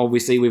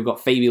 Obviously we've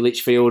got Phoebe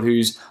Litchfield,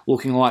 who's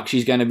looking like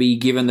she's going to be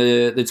given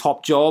the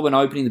top job and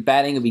opening the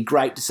batting. It'll be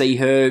great to see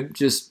her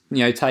just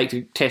take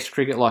to Test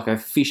cricket like a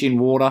fish in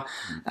water.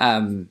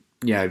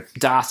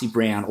 Darcy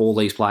Brown, all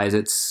these players,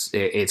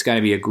 it's going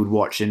to be a good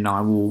watch, and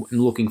I'm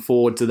looking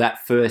forward to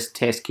that first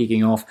Test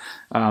kicking off.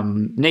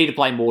 Need to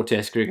play more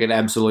Test cricket,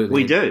 absolutely.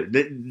 We do.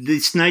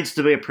 This needs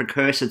to be a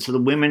precursor to the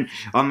women.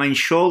 I mean,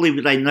 surely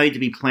they need to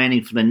be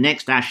planning for the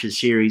next Ashes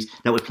series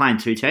that we're playing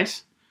 2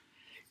 Tests.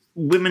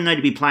 Women need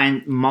to be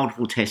playing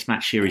multiple Test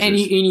match series. And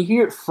you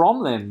hear it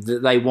from them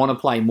that they want to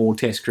play more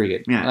Test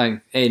cricket. Yeah.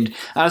 And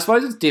I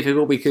suppose it's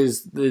difficult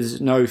because there's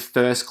no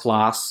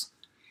first-class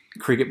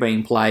cricket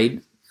being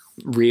played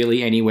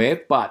really anywhere,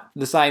 but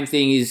the same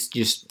thing is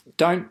just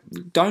don't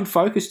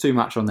focus too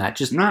much on that.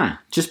 Just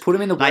put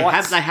them in the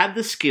whites. They have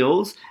the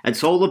skills.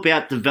 It's all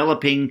about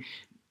developing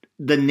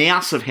the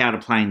nous of how to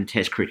play in the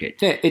Test cricket.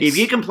 Yeah, if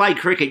you can play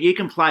cricket, you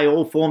can play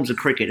all forms of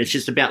cricket. It's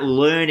just about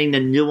learning the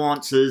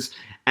nuances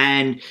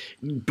and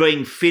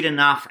being fit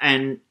enough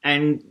and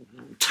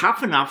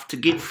tough enough to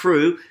get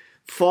through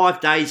 5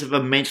 days of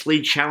a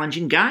mentally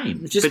challenging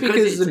game. Just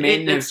because the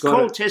men it's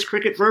called Test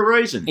cricket for a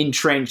reason.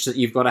 Entrenched that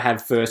you've got to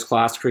have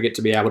first-class cricket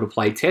to be able to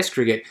play Test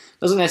cricket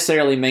doesn't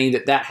necessarily mean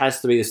that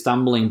has to be the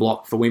stumbling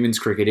block for women's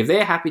cricket. If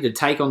they're happy to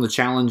take on the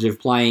challenge of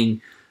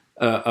playing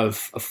of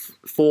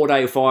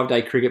 4-day or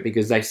 5-day cricket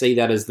because they see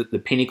that as the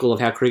pinnacle of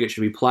how cricket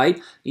should be played.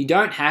 You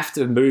don't have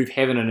to move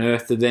heaven and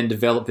earth to then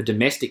develop a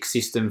domestic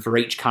system for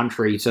each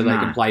country so they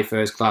can play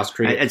first-class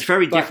cricket. It's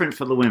very different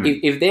for the women.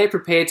 If they're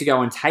prepared to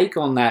go and take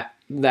on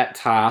that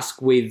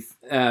task with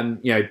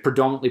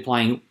predominantly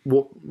playing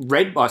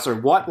white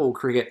ball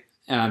cricket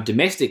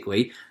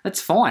domestically,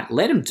 that's fine.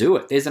 Let them do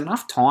it. There's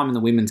enough time in the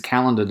women's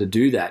calendar to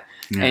do that.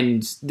 Yeah.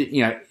 And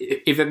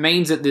if it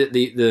means that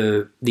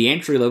the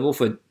entry level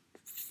for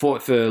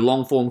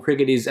long form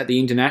cricket is at the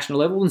international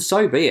level, then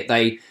so be it.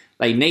 They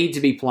need to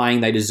be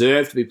playing. They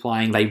deserve to be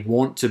playing. They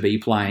want to be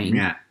playing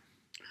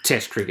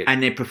Test cricket.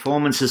 And their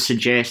performances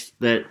suggest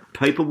that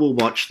people will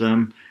watch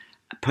them.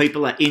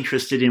 People are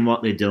interested in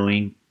what they're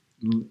doing.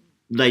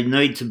 They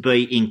need to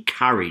be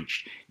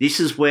encouraged. This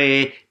is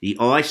where the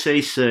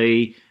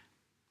ICC...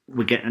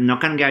 I'm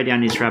not going to go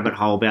down this rabbit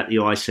hole about the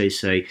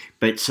ICC,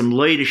 but some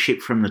leadership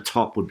from the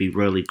top would be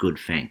really good.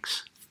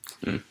 Thanks.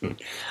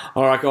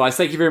 All right, guys.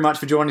 Thank you very much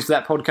for joining us for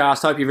that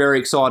podcast. Hope you're very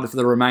excited for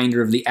the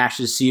remainder of the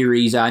Ashes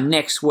series.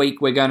 Next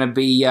week, we're going to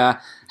be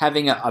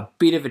having a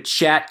bit of a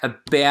chat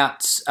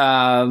about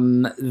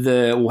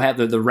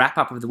the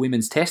wrap-up of the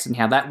women's test and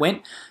how that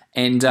went.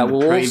 And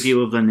we'll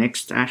preview of the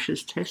next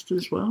Ashes test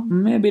as well.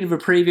 A bit of a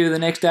preview of the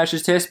next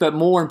Ashes test, but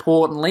more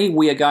importantly,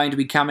 we are going to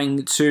be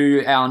coming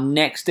to our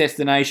next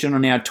destination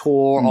on our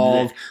tour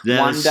of the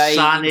one day.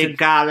 Sunny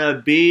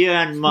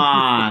Caribbean,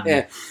 man.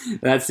 Yeah,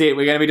 that's it.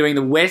 We're going to be doing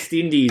the West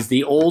Indies,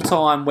 the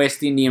all-time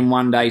West Indian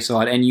one-day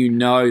side, and you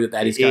know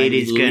that is going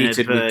to be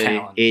littered with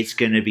talent. It's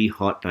going to be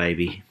hot,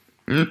 baby.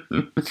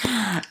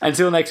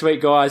 Until next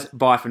week, guys.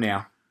 Bye for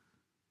now.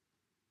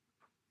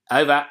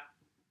 Over.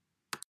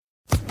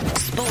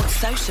 Sports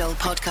Social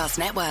Podcast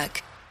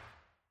Network.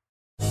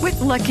 With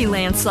Lucky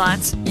Land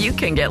Slots, you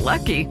can get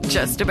lucky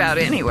just about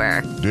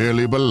anywhere.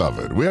 Dearly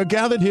beloved, we are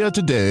gathered here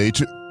today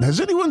to...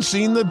 Has anyone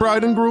seen the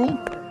bride and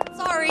groom?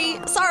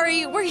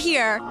 Sorry, we're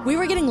here. We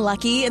were getting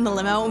lucky in the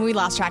limo and we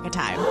lost track of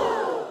time.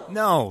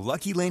 No,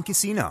 Lucky Land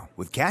Casino,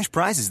 with cash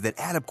prizes that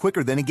add up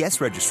quicker than a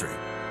guest registry.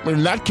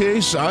 In that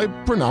case, I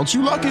pronounce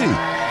you lucky.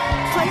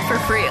 Play for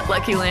free at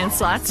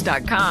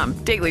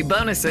LuckyLandSlots.com. Daily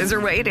bonuses are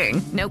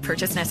waiting. No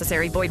purchase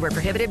necessary. Void where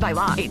prohibited by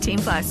law.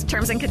 18+.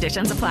 Terms and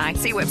conditions apply.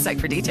 See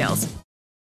website for details.